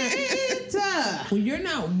right. When you're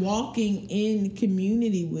not walking in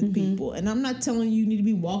community with people, and I'm not telling you need to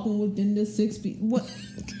be walking within the 6 feet. What?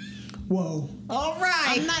 Whoa. All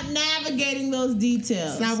right. I'm not navigating those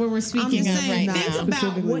details. That's not what we're speaking of right now. Think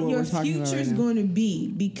about what your future is going to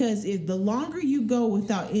be, because if the longer you go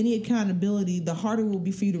without any accountability, the harder it will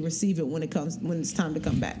be for you to receive it when it's time to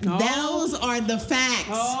come back. Those are the facts.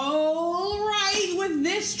 All right, with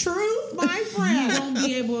this truth, my friend, you won't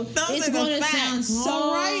be able. It's going to sound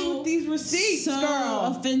so right with these receipts,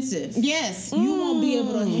 girl. Offensive. Yes, you won't be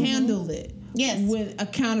able to handle it. Yes. When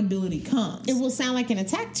accountability comes, it will sound like an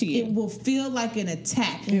attack to you. It will feel like an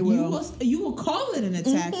attack. It will. You will call it an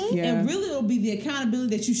attack, and really it'll be the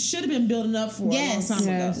accountability that you should have been building up for a long time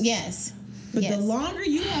ago. Yes. But the longer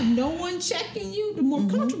you have no one checking you, the more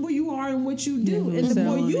comfortable you are in what you do. And the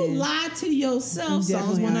more you lie to yourself,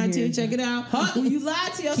 Psalms 119, check it out. When you lie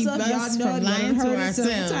to yourself, y'all know it. Lying to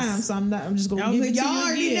ourselves. Times, so I'm just going to give it to you y'all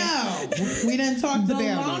already know. We done talked about it.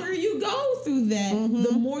 The longer you go through that,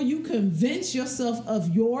 the more you convince yourself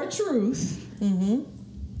of your truth,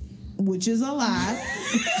 which is a lie.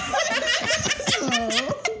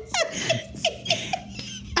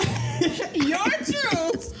 Your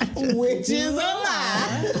truth, which is a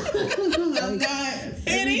lie.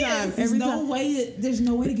 There's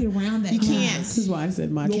no way to get around that. You can't. This is why I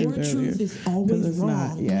said my truth earlier. Your truth is always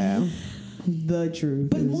wrong. The truth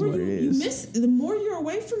but is what it is. The more you're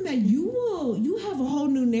away from that, you have a whole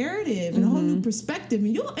new narrative and a whole new perspective,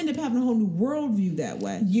 and you'll end up having a whole new worldview that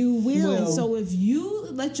way. You will. So if you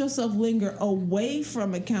let yourself linger away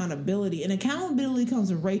from accountability, and accountability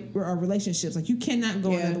comes with relationships. Like you cannot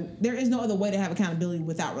go. There is no other way to have accountability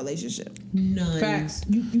without relationship. None. Facts.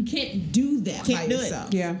 You can't do that by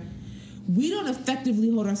yourself. Yeah. We don't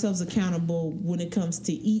effectively hold ourselves accountable when it comes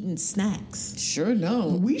to eating snacks. Sure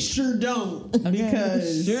don't. We sure don't.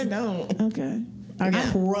 Because sure don't. Okay. I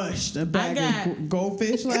crushed a bag of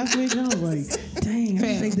goldfish last week, and I was like, dang,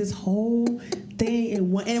 I ate this whole thing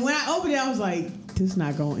in one. And when I opened it, I was like, this is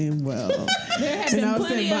not going to end well. There have been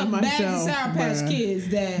plenty of bags of Sour Patch Kids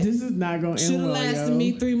that this is not going to end well. Should have lasted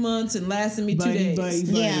me 3 months and lasted me 2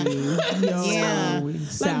 days. Yeah.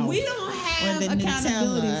 Like we don't have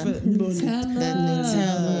accountability for Nutella. The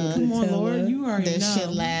Nutella. Come on, Lord, you already know. This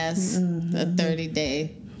should last a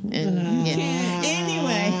 30-day. And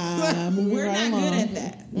anyway, we're not good at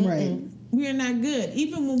that. Right. We're not good.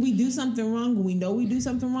 Even when we do something wrong, when we know we do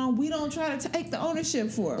something wrong, we don't try to take the ownership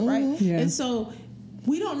for it, right? Yeah. And so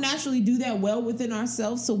we don't naturally do that well within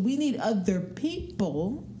ourselves, so we need other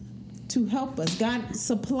people to help us. God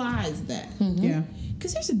supplies that. Yeah.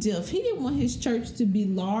 Because here's the deal. If he didn't want his church to be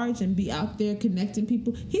large and be out there connecting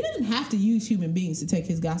people, he doesn't have to use human beings to take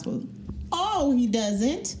his gospel. Oh, he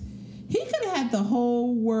doesn't. He could have had the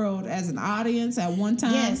whole world as an audience at one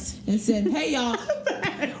time and said, hey, y'all,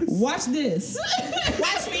 watch this.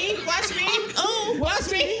 Watch me. Watch me. Ooh. Watch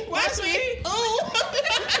me. Watch me. Ooh.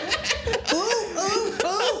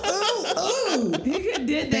 Ooh. He could have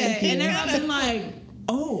did that. And then I've been like,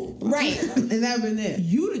 oh. Right. And that been it.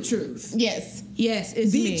 You the truth. Yes. Yes,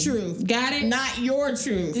 it's the me. Truth. Got it? Not your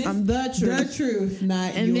truth. I'm the truth. The truth,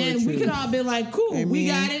 not and your then truth. we could all be like, cool, we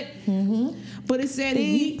got it. But it said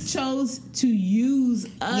he chose to use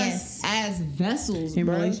us as vessels, in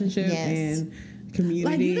bro. relationship and community.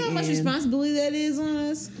 Like, you know how much responsibility that is on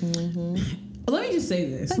us? Let me just say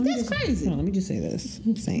this. Like, that's crazy. Let me just say this.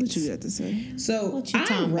 What you got to say? So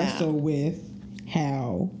I wrestle with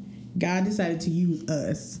how God decided to use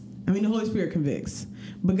us. I mean, the Holy Spirit convicts.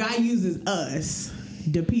 But God uses us,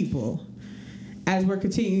 the people, as we're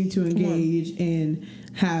continuing to engage and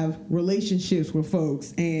have relationships with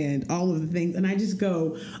folks and all of the things. And I just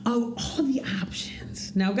go, oh, all the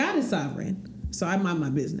options. Now, God is sovereign, so I mind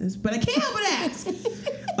my business. But I can't help but ask,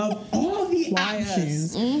 of all the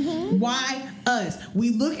options, why us?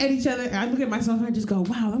 We look at each other, and I look at myself, and I just go,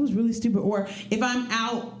 wow, that was really stupid. Or if I'm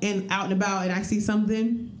out and about and I see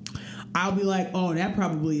something, I'll be like, oh, that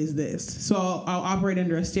probably is this. So I'll operate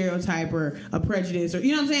under a stereotype or a prejudice, or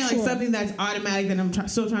you know what I'm saying, like something that's automatic that I'm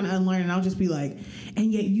still trying to unlearn. And I'll just be like,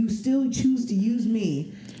 and yet you still choose to use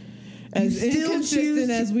me. As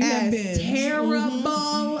inconsistent as we have been.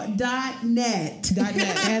 Terrible.net.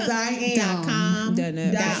 As I am. .com.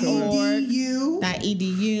 .net. .edu.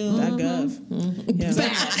 .gov.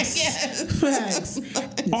 Facts.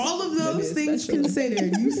 All of those things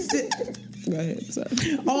considered, you still. Go ahead.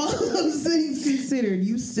 Sorry. All of those things considered,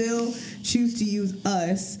 you still choose to use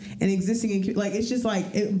us and existing in, like, it's just like,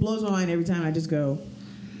 it blows my mind every time I just go,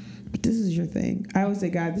 but this is your thing. I always say,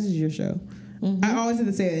 God, this is your show. I always have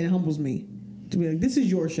to say it, and it humbles me to be like, this is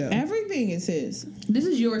your show. Everything is his. This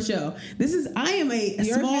is your show. I am a the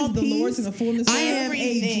small earth is piece. The Lord's and the fullness of I am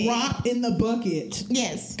everything. a drop in the bucket.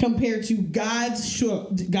 Yes. Compared to God's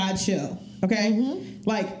show. Okay?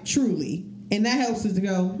 Like, truly. And that helps us to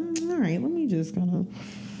go, all right, let's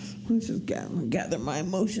just gather my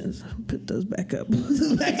emotions, put those back up.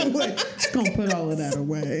 It's gonna put all of that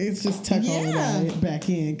away. It's just tuck all of that back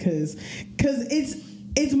in, because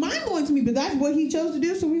it's mind blowing to me. But that's what he chose to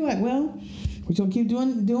do. So we're like, well, we're gonna keep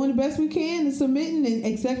doing the best we can and submitting and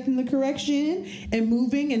accepting the correction and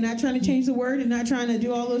moving and not trying to change the word and not trying to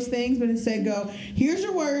do all those things, but instead go, here's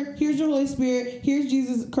your word, here's your Holy Spirit, here's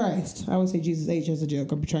Jesus Christ. I would say Jesus H as a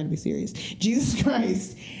joke. I'm trying to be serious. Jesus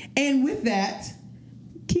Christ. And with that,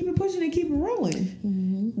 keep it pushing and keep it rolling.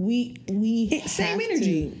 Same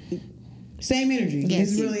energy. Same energy.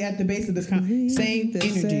 Yes. It's really at the base of this same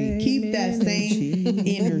energy. Keep that same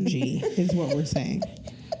energy is what we're saying.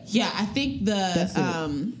 Yeah, I think the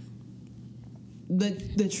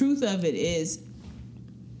truth of it is,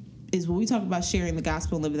 is when we talk about sharing the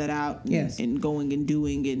gospel and living that out and going and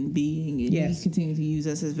doing and being and he's continuing to use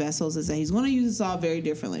us as vessels, is that he's going to use us all very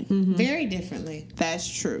differently. Very differently. That's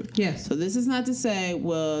true. Yes. So this is not to say,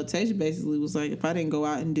 well, Tasia basically was like, if I didn't go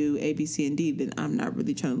out and do A, B, C, and D, then I'm not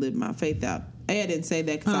really trying to live my faith out. I didn't say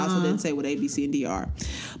that because I also didn't say what A, B, C, and D are.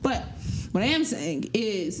 But what I am saying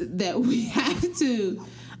is that we have to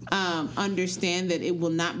understand that it will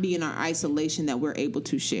not be in our isolation that we're able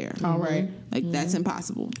to share. All right. Like, that's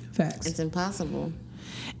impossible. Facts. It's impossible.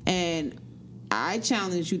 And I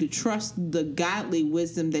challenge you to trust the godly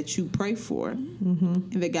wisdom that you pray for,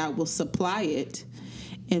 and that God will supply it.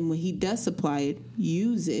 And when he does supply it,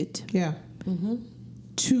 use it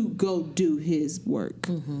to go do his work,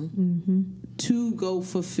 to go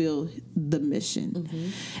fulfill the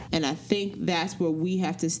mission. And I think that's where we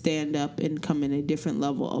have to stand up and come in a different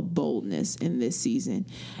level of boldness in this season.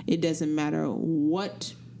 It doesn't matter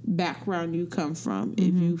what background you come from.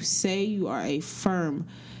 If you say you are a firm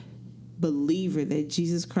believer that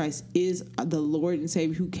Jesus Christ is the Lord and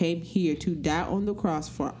Savior who came here to die on the cross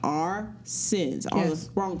for our sins, all the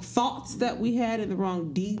wrong thoughts that we had and the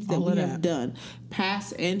wrong deeds that we have done,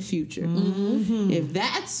 past and future. If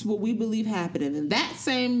that's what we believe happened, and that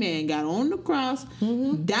same man got on the cross,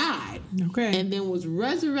 died, and then was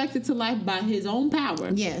resurrected to life by his own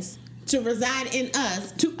power. Yes. To reside in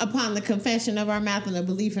us, upon the confession of our mouth and the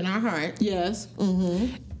belief in our heart. Yes.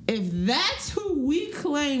 If that's who we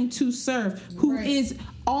claim to serve, who is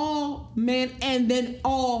all man and then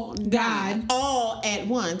all God, all at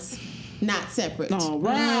once, not separate. All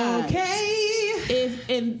right. Okay. If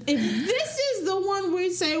this is the one we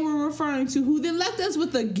say we're referring to, who then left us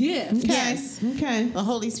with a gift, yes, the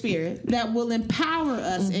Holy Spirit that will empower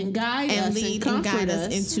us and guide and us lead and comfort guide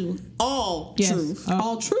us into all truth,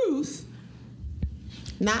 all truth.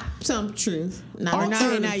 Not some truth.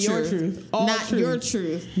 Not your truth. All not truth. Your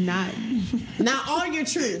truth. Not all your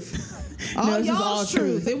truth. All y'all's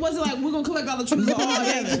truth. It wasn't like we're going to collect all the truth all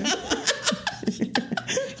together.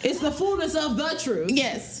 It's the fullness of the truth.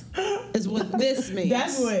 Yes. Is what this means.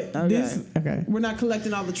 That's what this... Okay. We're not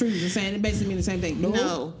collecting all the truths and saying it basically means the same thing.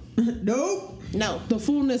 No. No. The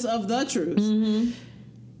fullness of the truth.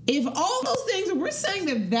 If all those things, we're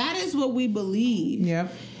saying that is what we believe,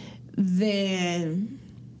 then...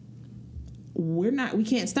 we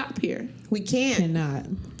can't stop here. We cannot.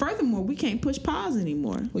 Furthermore, we can't push pause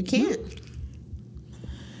anymore. We can't.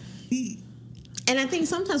 And I think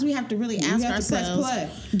sometimes we have to really ask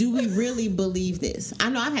ourselves, do we really believe this? I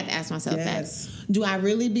know I've had to ask myself that. Do I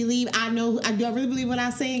really believe? Do I really believe what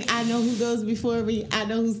I'm saying? I know who goes before me. I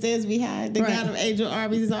know who stands behind. The God of angel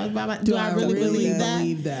armies is always by my... Do I really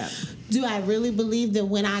believe that? Do I really believe that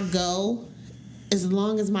when I go... As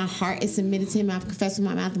long as my heart is submitted to him, I've confessed with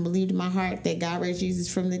my mouth and believed in my heart that God raised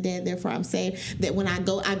Jesus from the dead, therefore I'm saved. That when I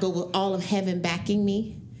go with all of heaven backing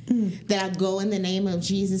me. That I go in the name of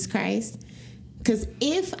Jesus Christ. Because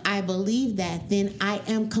if I believe that, then I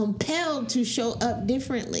am compelled to show up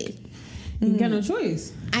differently. You got no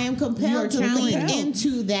choice. I am compelled to lean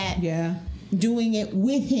into that. Yeah. Doing it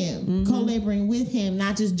with him, co-laboring with him,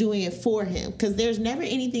 not just doing it for him. Because there's never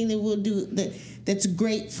anything that we'll do that's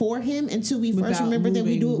great for him until we first remember that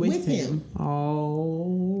we do it with him.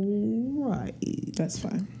 All right. That's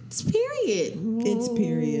fine. It's period. It's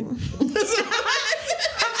period.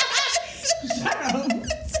 Shut up.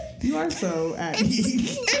 You are so at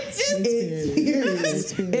ease.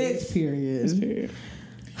 It's period.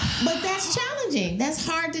 But that's challenging. That's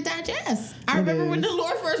hard to digest. I remember when the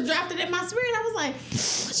Lord first dropped it in my spirit, I was like,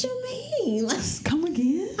 what you mean? Like, come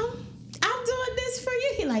again? I'm doing this for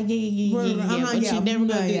you. He like, yeah. But you never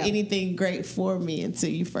gonna do anything great for me until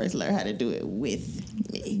you first learn how to do it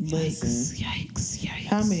with me. Yikes.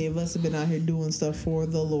 How many of us have been out here doing stuff for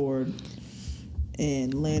the Lord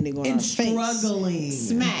and landing on our face? Struggling.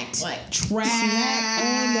 Smacked. Like trash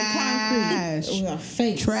on the concrete. With our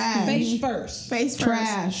face. Trash. Face first.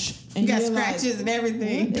 Trash. And you got scratches and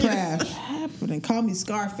everything. Trash. What happened? Call me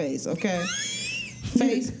Scarface, okay?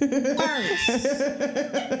 Face first.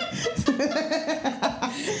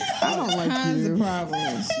 I don't like kinds you. Of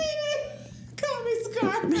problems. Call me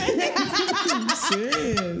Scarface.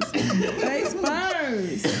 Serious. Face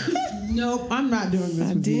first. Nope, I'm not doing this.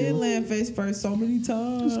 I did land face first so many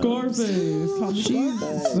times. Scarface. Call me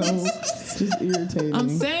Scarface. So just irritating. I'm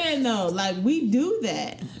saying though, like we do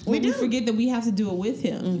that. We forget that we have to do it with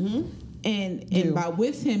him. And by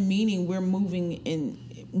with him meaning we're moving in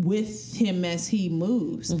with him as he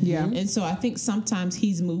moves. Yeah. And so I think sometimes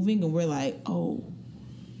he's moving and we're like, oh,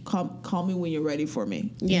 call me when you're ready for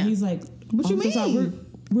me. Yeah. And he's like, what you mean?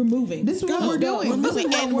 We're moving. This is what we're doing. We're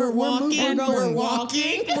moving, and we're walking. And we're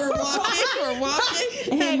walking. We're walking. We're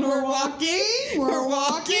walking. And we're walking. We're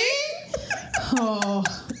walking. Oh,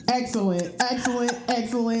 excellent. Thank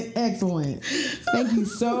you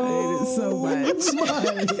so much.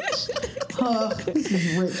 This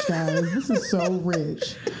is rich, guys. This is so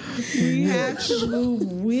rich. We have to move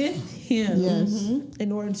with him. Yes.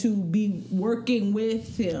 In order to be working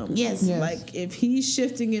with him. Yes. Like if he's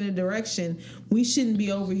shifting in a direction, we shouldn't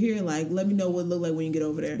be over here like, let me know what it look like when you get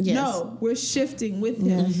over there. Yes. No, we're shifting with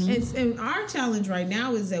him. And our challenge right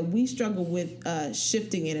now is that we struggle with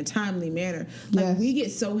shifting in a timely manner. Like we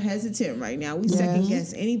get so hesitant right now. We second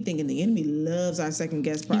guess anything, and the enemy loves our second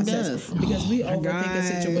guess process because we overthink a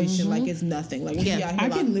situation like it's nothing. Like we be out here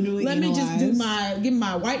can literally let me just get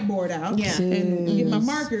my whiteboard out and get my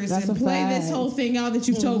markers and play this whole thing out that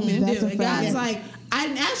you've told me to do. And God's like, I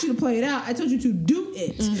didn't ask you to play it out. I told you to do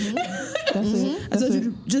it. That's it. I told you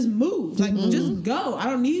to just move. Like, just go. I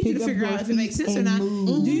don't need you to figure out if it makes sense or not.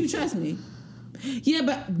 Do you trust me? Yeah,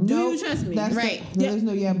 but do you trust me? Right. There's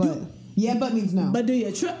no yeah, but. Yeah, but means no. But do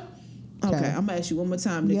you trust? Okay, I'm gonna ask you one more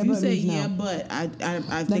time. If you say but I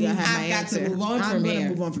think I have my answer. I've got to move on I'm from gonna here.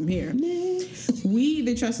 move on from here. We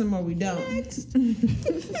either trust him or we don't.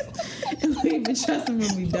 We either trust him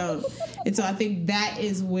or we don't. And so I think that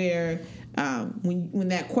is where when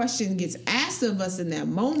that question gets asked of us in that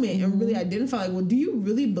moment and really identify, like, well, do you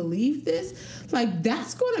really believe this? Like,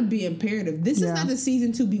 that's going to be imperative. This is not the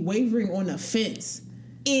season to be wavering on the fence.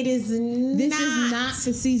 It is not. This is not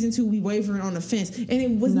the season to be wavering on the fence, and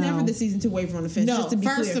it was never the season to waver on the fence. No, just to be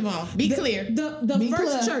first clear. of all, be clear. The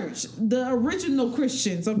first church, the original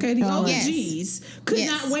Christians, okay, the OGs could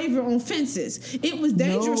not waver on fences. It was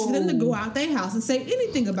dangerous for them to go out their house and say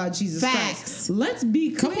anything about Jesus Christ. Let's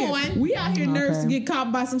be clear. Come on. We out here nervous to get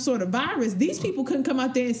caught by some sort of virus. These people couldn't come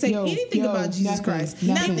out there and say anything about Jesus Christ.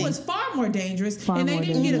 It was far more dangerous, and they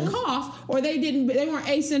didn't get a cough or they weren't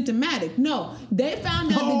asymptomatic. No, they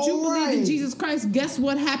found out that you believe in Jesus Christ. Guess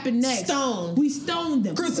what happened next? Stoned. We stoned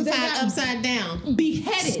them. Crucified upside down.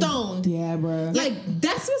 Beheaded. Stoned. Yeah, bro. Like,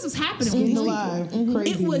 that's what was happening with these people.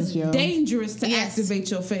 It was dangerous to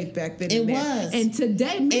activate your faith back then. It was. And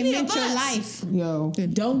today, many of us, your life. Yo.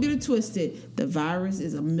 Don't get it twisted. The virus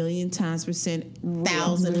is 1,000,000 times %.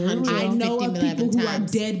 1,000, I know of people who are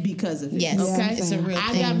times. dead because of it. Yes. Okay? It's a real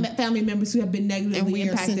I thing. got family members who have been negatively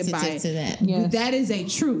impacted by it. To that. Yes. That is a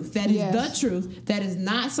truth. That is the truth. That is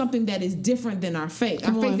not something that is different than our faith.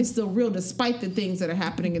 Our faith is still real despite the things that are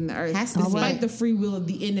happening in the earth. Despite the free will of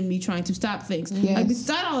the enemy trying to stop things. Yes. Like,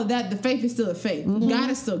 despite all of that, the faith is still a faith. God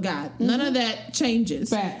is still God. None of that changes.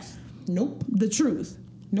 Facts. Nope. The truth.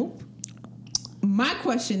 Nope. My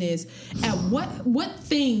question is, at what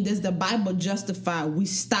thing does the Bible justify we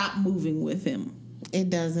stop moving with him? It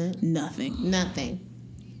doesn't. Nothing.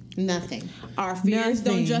 Our fears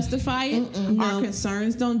don't justify it. Our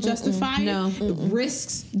concerns don't justify it.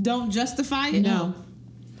 Risks don't justify it. No.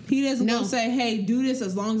 He doesn't go say, hey, do this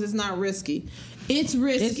as long as it's not risky. It's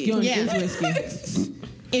risky. It's risky.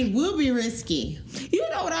 It will be risky. You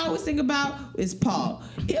know what I always think about is Paul.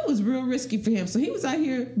 It was real risky for him. So he was out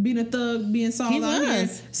here being a thug, being Saul out here,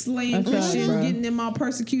 slaying Christians, getting them all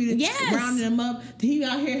persecuted, rounding them up. He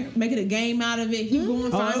out here making a game out of it. He going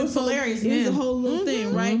find it was hilarious. It was a whole little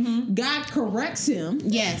thing, right? God corrects him.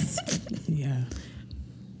 Yes. Yeah.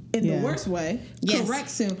 In the worst way,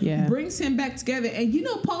 corrects him, brings him back together. And you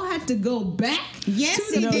know, Paul had to go back to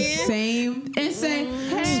the same and say,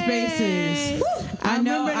 hey, spaces. I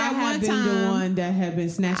know I have been the one that have been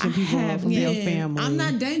snatching people up from their family. I'm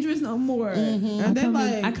not dangerous no more. And they're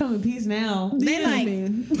like, I come in peace now. They like,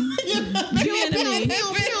 you enemy.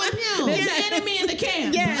 There's an enemy in the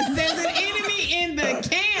camp. Yes, there's an enemy in the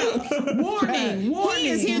camp. Warning. He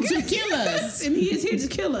is here to kill us. And he is here to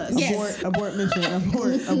kill us. Yes. Abort mission.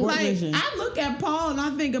 Abort like, mission. I look at Paul and I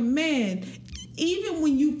think of, man, even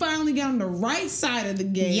when you finally got on the right side of the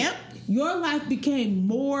game, your life became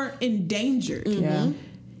more endangered. Yeah.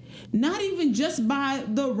 Not even just by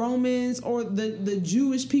the Romans or the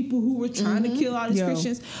Jewish people who were trying to kill all these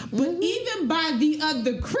Christians, but even by the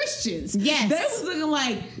other Christians. Yes. They was looking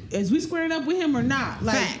like, is we squaring up with him or not?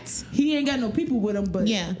 Like, facts. He ain't got no people with him, but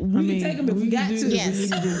we can take him if we got to. Yes.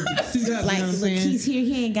 Like, look, he's here,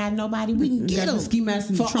 he ain't got nobody. We can get him. Ski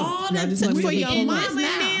mask in the for trunk. all the for your mom and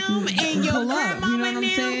them and your grandma and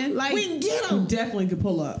them. Like, we can get him. You definitely could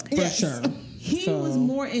pull up for sure. He was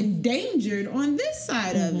more endangered on this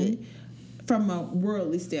side of it from a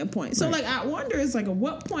worldly standpoint. So, like, I wonder, is like, at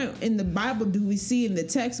what point in the Bible do we see in the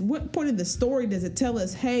text, what point in the story does it tell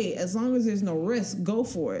us, hey, as long as there's no risk, go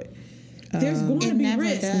for it? There's going to be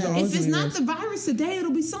risk. If it's not the virus today,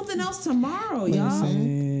 it'll be something else tomorrow, y'all.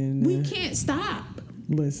 We can't stop.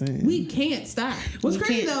 We can't stop. What's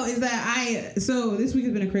crazy though is that so this week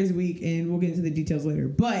has been a crazy week, and we'll get into the details later.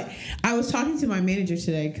 But I was talking to my manager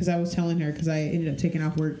today because I was telling her, because I ended up taking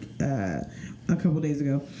off work a couple days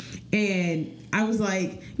ago, and I was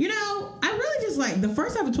like, I really just like the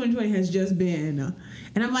first half of 2020 has just been.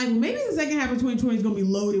 And I'm like, well, maybe the second half of 2020 is going to be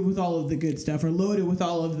loaded with all of the good stuff, or loaded with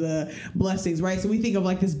all of the blessings, right? So we think of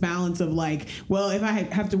like this balance of like, well, if I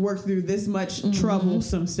have to work through this much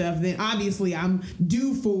troublesome stuff, then obviously I'm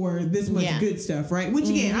due for this much good stuff, right? Which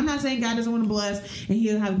again, I'm not saying God doesn't want to bless and he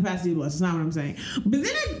doesn't have the capacity to bless. That's not what I'm saying. But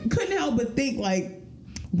then I couldn't help but think like,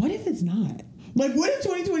 what if it's not? Like, what if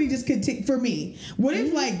 2020 just could for me? What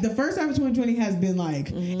if, like, the first half of 2020 has been, like,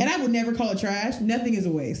 and I would never call it trash. Nothing is a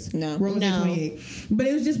waste. No. Romans 28. But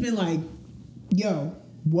it was just been like, yo,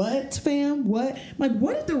 what, fam? What? Like,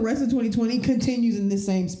 what if the rest of 2020 continues in this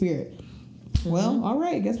same spirit? Well, all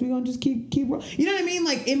right. I guess we're going to just keep rolling. You know what I mean?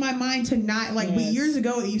 Like, in my mind to not, like, but years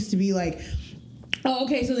ago it used to be like, oh,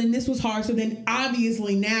 okay, so then this was hard. So then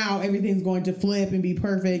obviously now everything's going to flip and be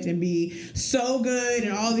perfect and be so good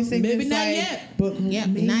and all these things. Maybe not yet. But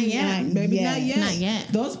not yet. Not yet.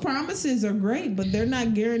 Those promises are great, but they're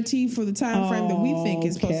not guaranteed for the time frame that we think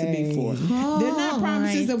it's supposed to be for. They're not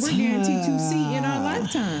promises that we're guaranteed to see in our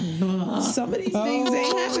lifetime. Some of these things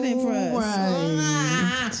ain't happening for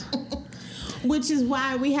us. Which is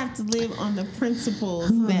why we have to live on the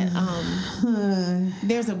principles that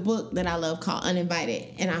there's a book that I love called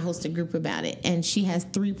Uninvited, and I host a group about it, and she has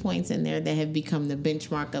 3 points in there that have become the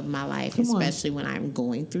benchmark of my life, especially when I'm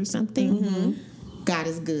going through something. God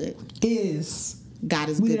is good. God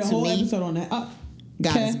is good to me. We did a whole episode on that.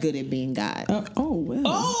 God is good at being God. Oh, well.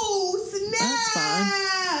 Oh, snap! That's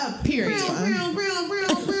fine. Period. It's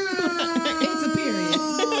a period.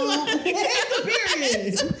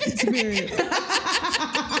 It's a period.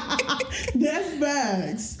 That's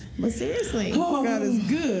facts. But seriously, God is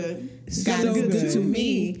good. God is good to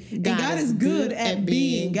me. God is good at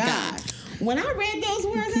being God. When I read those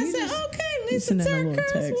words, I said, okay, Lisa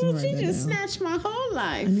TerKeurst, she just snatched my whole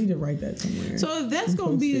life. I need to write that somewhere. So if that's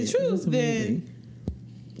going to be the truth, then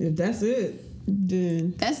if that's it,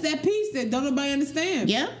 then that's that piece that don't nobody understand.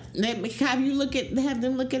 Yep. Have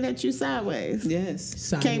them looking at you sideways. Yes.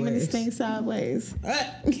 Sideways. Came in this thing sideways.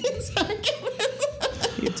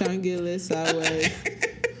 Your tongue get lit sideways.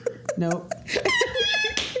 Nope.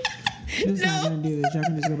 This is not going to do this. Y'all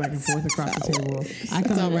can just go back and forth across the table. I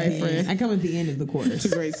come at the end of the chorus. It's a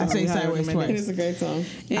great song. I say sideways twice. It's a great song.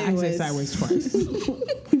 Anyways. I say sideways twice.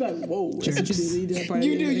 Like, whoa. That's what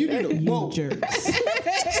you did. You do. Whoa. You jerks.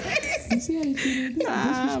 You see how you do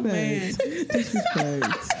that?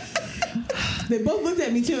 Disrespect. They both looked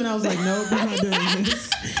at me too, and I was like, "Nope, we're not doing this.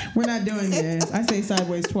 We're not doing this." I say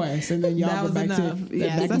sideways twice, and then y'all go back enough. to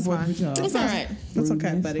back and forth with y'all. It's all right. That's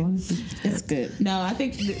okay, buddy. It's good. No, I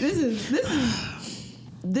think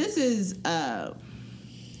this is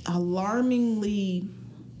alarmingly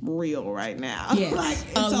real right now. Yes. Like,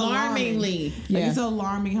 it's alarmingly. Like, it's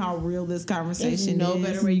alarming how real this conversation There's no is.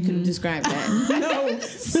 better way you could have described that. No.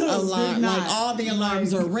 Alarm. Like all the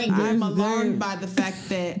alarms are ringing. I'm alarmed by the fact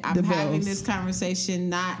that I'm having this conversation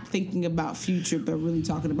not thinking about future, but really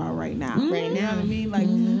talking about right now. Right You know now. what I mean? Like,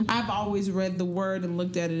 I've always read the word and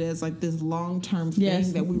looked at it as like this long-term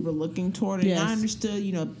thing that we were looking toward. And I understood,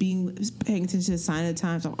 paying attention to the sign of the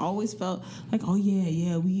times. I've always felt like, oh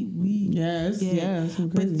yeah, we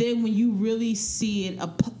But then when you really see it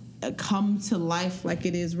come to life like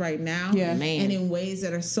it is right now, Man. and in ways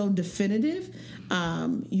that are so definitive,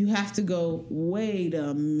 you have to go, wait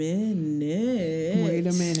a minute.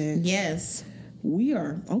 Yes. We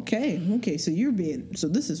are okay. So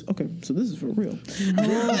this is for real.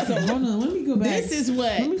 So hold on, let me go back. This is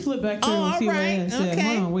what. Let me flip back to Oh, and see all what right. I said.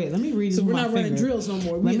 Okay. Hold on, wait. Let me read this. So we're with not my running finger. drills no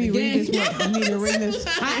more. Let me read this. I need to read this.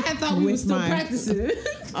 I thought we were still practicing.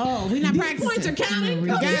 Oh, we're not practicing. Points are counting.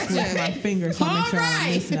 Read this with my fingers. So make sure I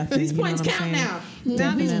don't miss nothing. These points count now.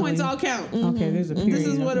 Now these points all count. Okay, there's a period. This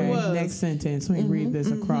is what it was. Next sentence. Let me read this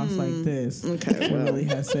across like this. Okay, It really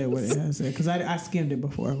has said what it has said. Because I skimmed it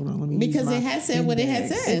before. Hold on, let me Because it has said what it has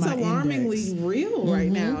said. It's My alarmingly index. real right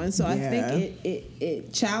now, and so I think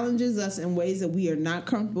it challenges us in ways that we are not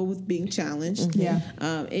comfortable with being challenged. Yeah.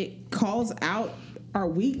 It calls out our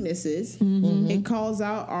weaknesses. It calls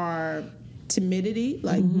out our timidity.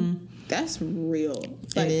 Like that's real.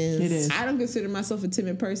 Like, It is. I don't consider myself a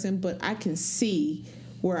timid person, but I can see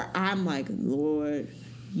where I'm like, Lord,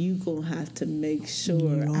 you gonna have to make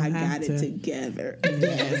sure I got it together.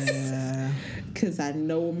 Yes. Because I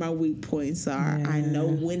know where my weak points are. Yeah. I know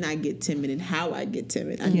when I get timid and how I get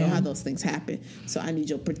timid. I know how those things happen. So I need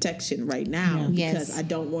your protection right now because I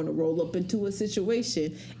don't want to roll up into a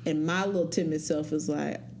situation and my little timid self is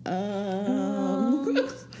like,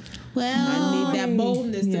 well, I need that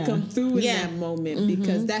boldness to come through in that moment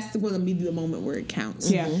because that's going to be the moment where it counts.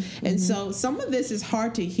 Yeah. And so some of this is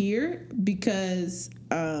hard to hear because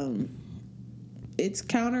it's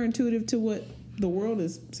counterintuitive to what the world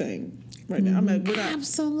is saying right now. I mean, we're not,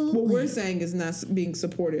 absolutely. What we're saying is not being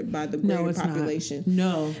supported by the greater population.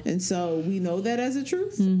 No. And so we know that as a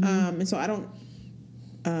truth. And so I don't...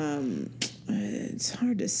 it's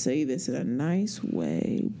hard to say this in a nice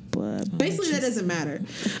way, but basically that doesn't matter.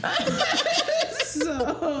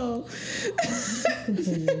 So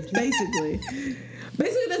basically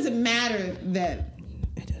it doesn't matter that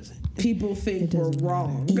people think we're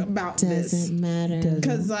wrong about this. It doesn't matter.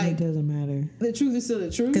 Because it doesn't matter. The truth is still the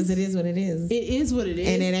truth. Because it is what it is. It is what it is.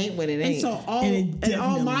 And it ain't what it ain't. And so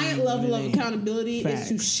all my level of accountability is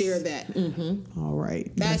to share that. All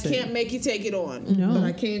right. I can't make you take it on. No. But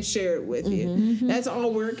I can share it with you. That's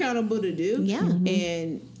all we're accountable to do. Yeah.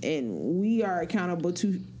 And we are accountable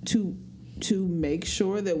to make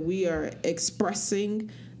sure that we are expressing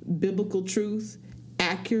biblical truth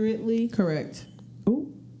accurately. Correct. Ooh.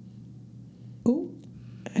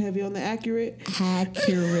 Heavy on the accurate.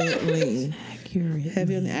 Accurately.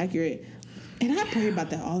 Heavy on the accurate. And I pray about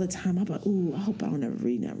that all the time. I'm like, ooh, I hope I don't ever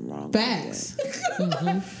read nothing wrong. Facts.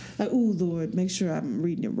 Like, ooh, Lord, make sure I'm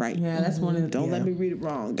reading it right. Yeah, that's one of the... Don't let me read it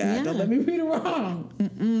wrong, God. Yeah. Don't let me read it wrong.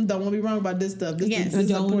 Don't want to be wrong about this stuff. This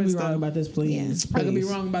don't want to be wrong about this, please. I could be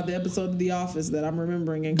wrong about the episode of The Office that I'm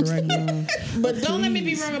remembering incorrectly. But don't let me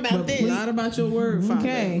be wrong about this. Not about your word, Father.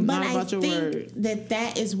 Okay. But not about your word.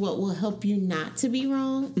 That is what will help you not to be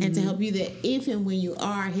wrong and to help you that if and when you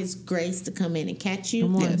are, His grace to come in and catch you.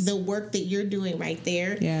 The work that you're doing right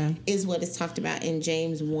there is what is talked about in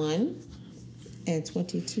James 1 and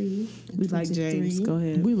 22. We like James. Go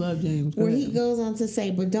ahead. We love James. Where he goes on to say,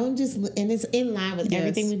 but don't just, and it's in line with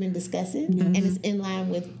everything we've been discussing, and it's in line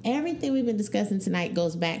with everything we've been discussing tonight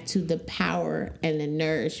goes back to the power and the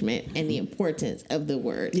nourishment and the importance of the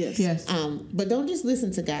word. Yes. But don't just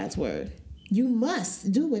listen to God's word. You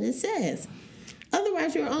must do what it says.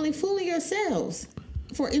 Otherwise, you're only fooling yourselves.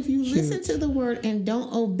 For if you listen to the word and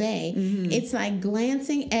don't obey, it's like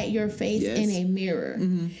glancing at your face in a mirror.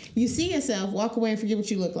 You see yourself, walk away and forget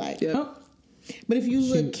what you look like. Yep. Oh. But if you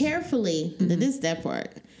look carefully, this is that part.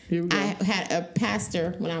 I had a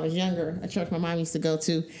pastor when I was younger, a church my mom used to go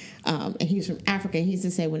to, and he was from Africa. And he used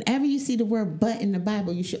to say, whenever you see the word "but" in the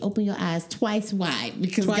Bible, you should open your eyes twice wide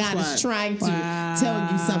because God is trying to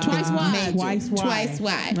tell you something. Twice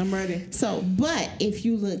wide. I'm ready. So, but if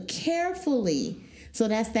you look carefully. So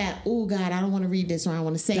that's that, oh, God, I don't want to read this or I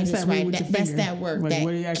want to say this right. That's that work.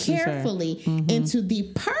 That carefully into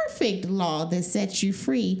the perfect law that sets you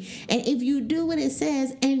free. And if you do what it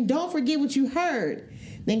says and don't forget what you heard,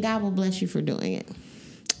 then God will bless you for doing it.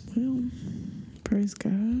 Well, praise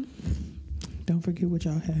God. Don't forget what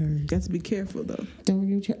y'all heard. Got to be careful, though.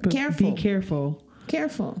 Don't forget careful. Be careful.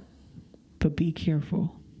 Careful. But be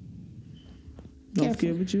careful. Don't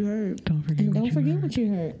forget what you heard. Don't forget what you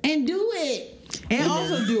heard. And do it. And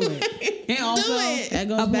also do it. And also do it. That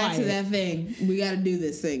goes back to that thing. We got to do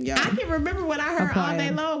this thing, y'all. I can remember what I heard all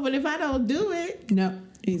day long, but if I don't do it, no,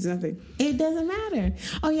 it's nothing. It doesn't matter.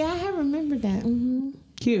 Oh yeah, I have remembered that.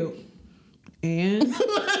 Cute. And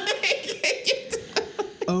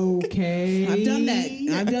okay, I've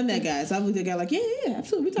done that, guys. I looked at a guy like, yeah,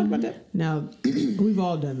 absolutely. We talked about that. Now we've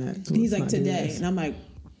all done that. So he's like today, and I'm like,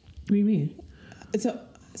 what do you mean?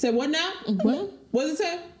 Say what now? What does it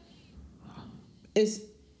say?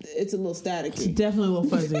 It's a little staticky. It's definitely a little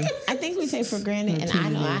fuzzy. I think we take for granted, and I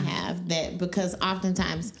know I have, that because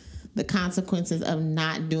oftentimes the consequences of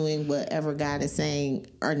not doing whatever God is saying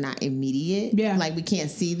are not immediate. Yeah. Like we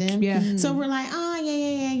can't see them. Yeah. So we're like, oh,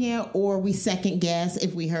 yeah. Or we second guess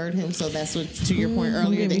if we heard him. So that's what, to your point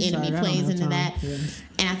earlier, the enemy plays into that. Yes.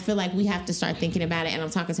 And I feel like we have to start thinking about it. And I'm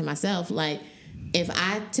talking to myself, like, if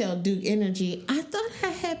I tell Duke Energy, I thought I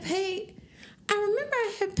had paid. I remember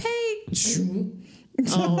I had paid.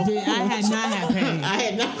 Oh, I had not had paid. I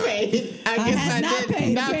had not paid. I guess I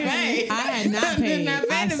did not pay. I had not paid. Did not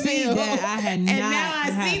pay the bill. That I had and not now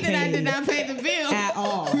I see that I did not pay the bill at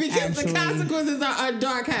all. Because the consequences are a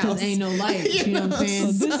dark house. Ain't no light. You know what I'm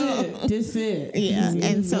saying? So, this it. Yeah.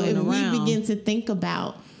 And so if we begin to think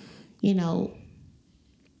about,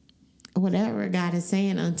 whatever God is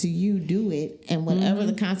saying unto you, do it. And whatever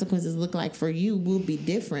the consequences look like for you will be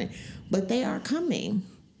different. But they are coming.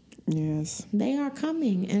 Yes. They are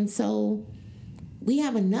coming. And so we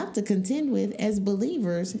have enough to contend with as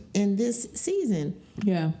believers in this season.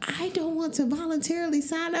 Yeah. I don't want to voluntarily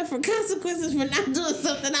sign up for consequences for not doing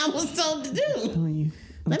something I was told to do. I'm telling you.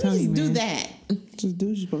 Let me just do that. Just do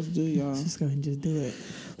what you're supposed to do, y'all. Just go ahead and just do it.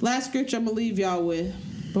 Last scripture I'm going to leave y'all with.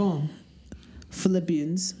 Boom.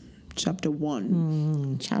 Philippians chapter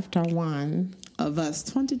 1. Chapter 1. Verse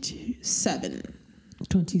 27.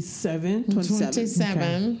 27.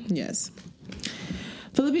 27. Okay. Yes.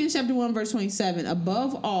 Philippians chapter 1, verse 27.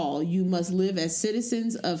 Above all, you must live as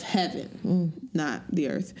citizens of heaven, not the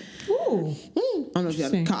earth. Ooh. I don't know if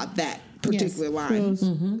y'all caught that particular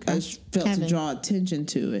line. I just felt Heaven. to draw attention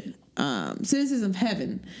to it. Citizens of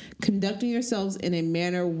heaven, conducting yourselves in a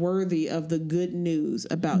manner worthy of the good news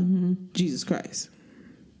about Jesus Christ.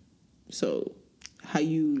 So, how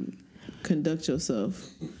you conduct yourself,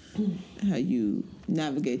 how you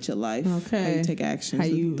navigate your life, how you take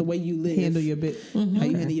actions, the way you live, handle your bit, how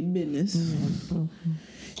you handle your business,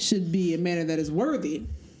 should be a manner that is worthy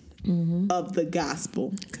of the gospel.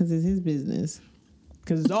 Because it's his business.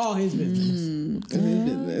 Because it's all his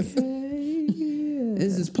business.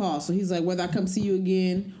 This is Paul. So he's like, whether I come see you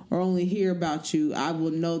again or only hear about you, I will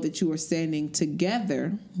know that you are standing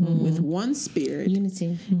together with one spirit,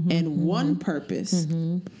 Unity. and one purpose,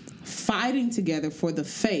 fighting together for the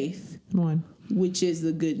faith, which is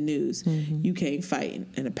the good news. You can't fight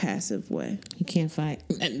in a passive way. You can't fight.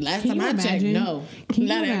 Last Can time I checked, no. Can you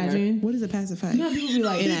Not ever. imagine? What is a passive fight? You know, people be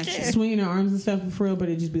like swinging their arms and stuff for real, but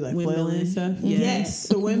it just be like flailing and stuff. Yes.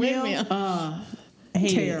 The windmill. I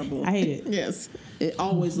hate terrible. It. I hate it. Yes. It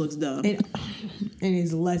always looks dumb. And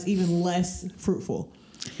it's even less fruitful.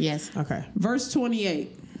 Yes. Okay. Verse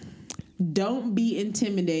 28. Don't be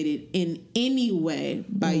intimidated in any way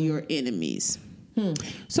by your enemies.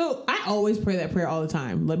 So I always pray that prayer all the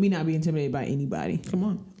time. Let me not be intimidated by anybody. Come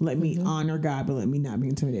on. Let me honor God, but let me not be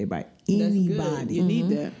intimidated by anybody. That's good. You need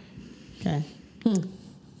that. Okay.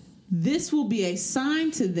 This will be a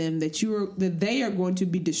sign to them that they are going to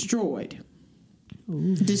be destroyed.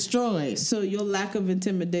 Destroyed. So your lack of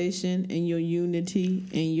intimidation and your unity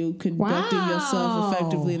and you conducting yourself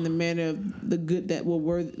effectively in the manner of the good that will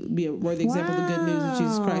be a worthy example of the good news of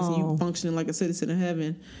Jesus Christ, and you functioning like a citizen of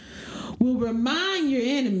heaven, will remind your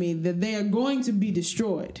enemy that they are going to be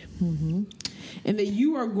destroyed, and that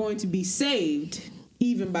you are going to be saved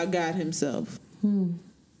even by God Himself.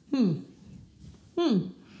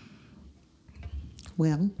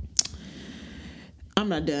 Well, I'm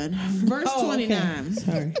not done. Verse 29. Okay.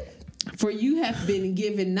 Sorry. For you have been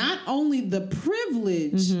given not only the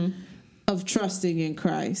privilege of trusting in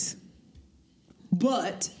Christ,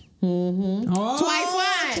 but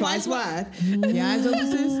twice wide. Yeah,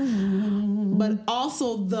 but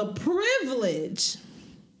also the privilege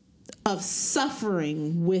of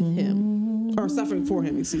suffering with Him, or suffering for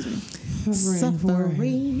Him. Excuse me.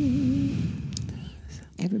 suffering.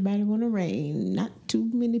 Everybody want to reign. Not too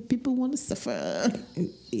many people want to suffer.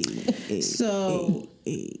 So,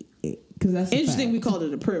 because that's interesting. We called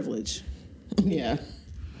it a privilege. Yeah.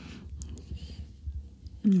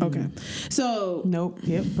 Okay. So. Nope.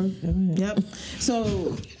 Yep. Yep.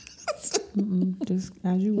 So. Just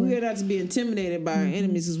as you were. We're not to be intimidated by our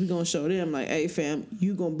enemies, because we're going to show them, like, hey, fam,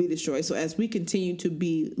 you going to be destroyed. So as we continue to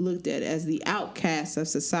be looked at as the outcasts of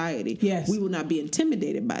society, yes, we will not be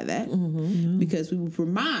intimidated by that, because we will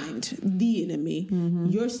remind the enemy,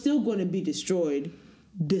 you're still going to be destroyed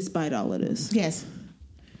despite all of this. Yes.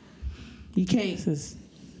 You can't do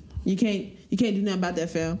nothing about that,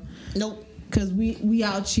 fam. Nope. Because we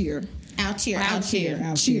out cheer. Out cheer.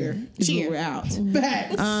 Cheer. We're out.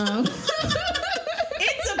 Back.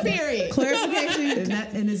 It's a period. Clarification.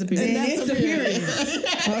 and it's a period. And it's a period.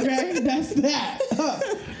 Okay, that's that.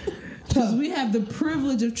 Because we have the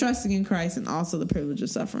privilege of trusting in Christ and also the privilege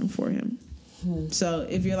of suffering for Him. So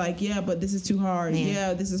if you're like, yeah, but this is too hard. Man.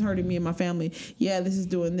 Yeah, this is hurting me and my family. Yeah, this is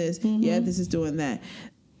doing this. Yeah, this is doing that.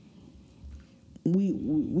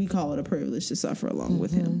 We call it a privilege to suffer along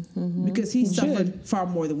with Him, because He suffered far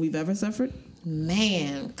more than we've ever suffered.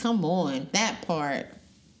 Man, come on, that part.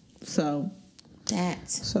 So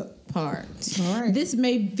part. All right. This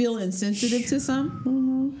may feel insensitive to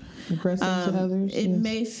some. Aggressive to others. It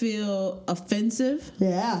may feel offensive.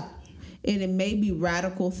 Yeah. And it may be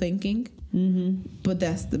radical thinking. But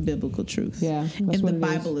that's the biblical truth. Yeah. And the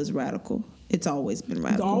Bible is radical. It's always been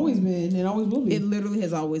radical. It's always been. It always will be. It literally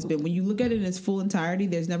has always been. When you look at it in its full entirety,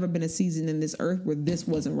 there's never been a season in this earth where this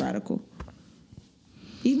wasn't radical.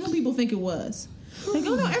 Even when people think it was. Like,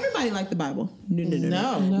 oh no, everybody liked the Bible.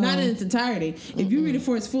 No. Not in its entirety. If you read it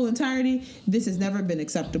for its full entirety, this has never been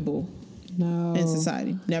acceptable in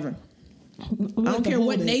society. Never. I don't care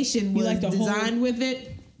what nation was designed with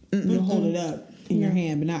it. You'll hold it up in your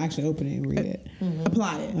hand, but not actually open it and read it.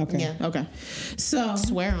 Apply it. Okay. Yeah. Okay. So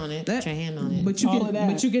swear on it. Put your hand on it. But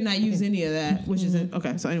you cannot use any of that, which is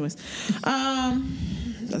okay. So, anyways,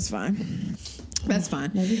 that's fine. That's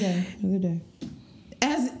fine. Another day.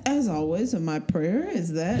 As always, my prayer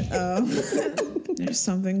is that there's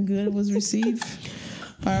something good was received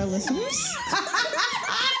by our listeners.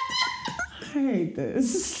 I hate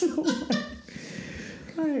this so much.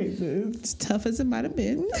 I hate this. As tough as it might have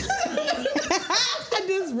been. I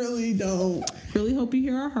just really don't. Really hope you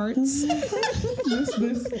hear our hearts.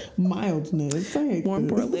 this mildness. I hate More this.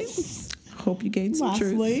 importantly, hope you gained some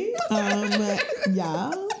truth.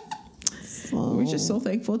 Yeah. We're just so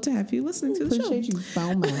thankful to have you listening to the show. Appreciate you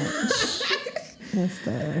so much.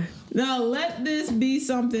 Now let this be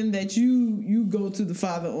something that you go to the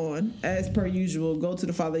Father on, as per usual. Go to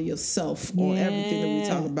the Father yourself on everything that we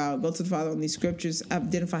talk about. Go to the Father on these scriptures.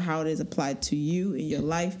 Identify how it is applied to you in your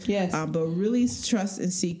life. Yes. But really trust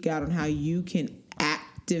and seek God on how you can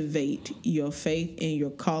activate your faith and your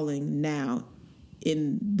calling now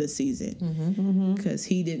in the season. Because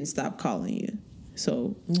He didn't stop calling you.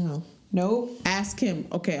 So Nope. ask Him,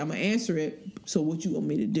 okay, I'm going to answer it. So what you want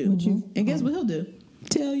me to do? And guess what He'll do?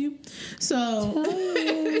 Tell you. So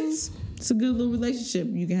it's a good little relationship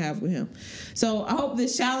you can have with Him. So I hope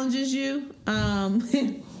this challenges you.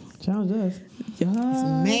 Challenge us.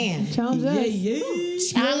 Man. Challenge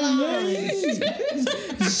us. Challenge.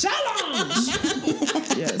 Challenge.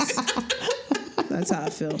 Yes. That's how I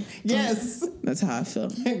feel. Yes. That's how I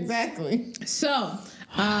feel. Exactly. So,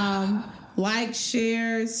 like,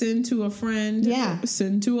 share, send to a friend. Yeah.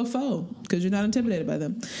 Send to a foe, because you're not intimidated by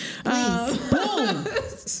them. Boom.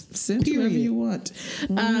 Send to whoever you want.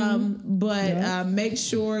 But make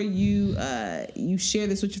sure you share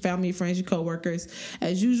this with your family, your friends, your coworkers.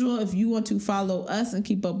 As usual, if you want to follow us and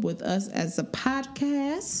keep up with us as a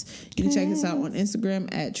podcast, you can check us out on Instagram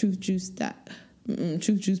at Truth Juice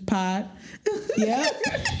Pod. Yeah.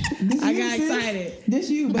 I got excited. This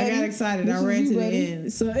you, buddy. I got excited. I ran to the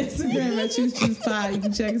end. So Instagram at Truth Juice Pod. You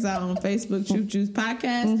can check us out on Facebook, Truth Juice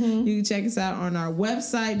Podcast. You can check us out on our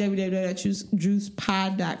website,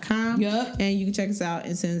 www.truthjuicepod.com. Yep. And you can check us out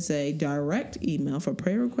and send us a direct email for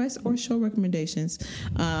prayer requests or show recommendations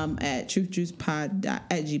at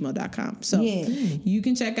truthjuicepod@gmail.com. So you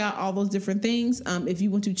can check out all those different things. If you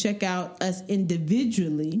want to check out us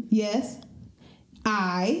individually. Yes.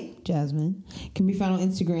 I, Jasmine, can be found on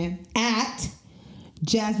Instagram at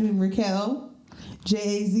Jasmine Raquel,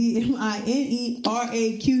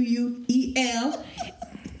 JazmineRaquel,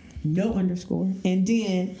 no underscore. And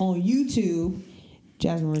then on YouTube,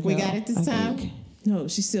 Jasmine Raquel. We got it this time? No,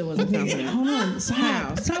 she still wasn't confident. Hold on.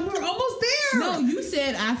 How? We're almost there. No, you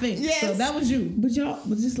said I think. Yes. So that was you. But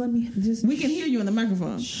just let me. We can hear you on the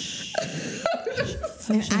microphone.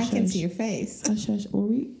 And I can see your face. Hush. Were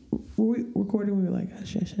we recording? We were like,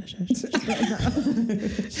 hush. Shut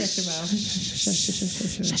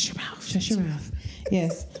your mouth. Shut your mouth.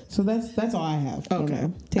 Yes. So that's all I have. Okay.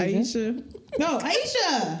 Aisha. No,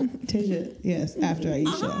 Aisha. Tasia. Yes. After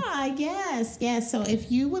Aisha. Yes. So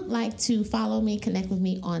if you would like to follow me, connect with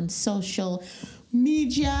me on social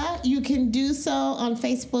media, you can do so on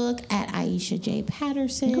Facebook at Aisha J.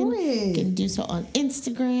 Patterson. Go ahead. You can do so on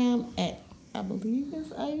Instagram at, I believe it's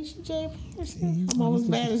Aisha J. Patterson. I'm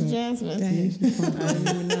almost bad as Jasmine. I didn't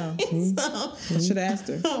even know. So, I should have asked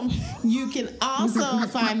her. you can also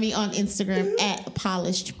find me on Instagram at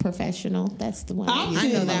Polished Professional. That's the one I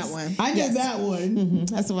know that one. I did that one.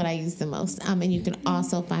 That's what I use the most. And you can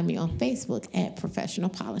also find me on Facebook at Professional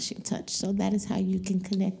Polishing Touch. So that is how you can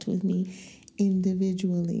connect with me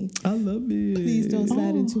individually. I love it. Please don't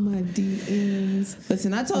slide into my DMs.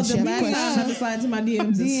 Listen, I told them last time not to slide into my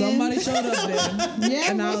DMs and somebody showed up there.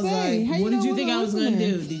 Yeah, and I was like, what did you think I was going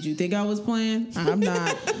to do? Did you think I was playing? I'm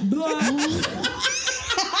not.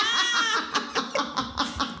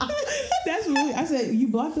 That's really, I said, you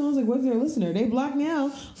blocked them? I was like, what's their listener? They blocked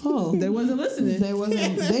now. Oh. They wasn't listening. They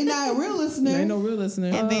not a real listener. They ain't no real listener.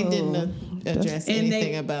 And they didn't address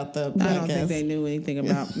anything about the podcast. I don't think they knew anything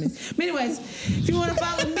about me. But anyways, if you want to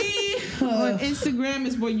follow me on Instagram,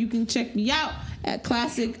 is where you can check me out at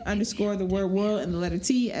classic_the word world and the letter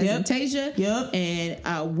T as in Tasia. Yep.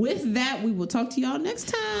 And with that, we will talk to y'all next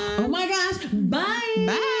time. Oh my gosh. Bye.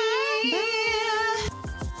 Bye.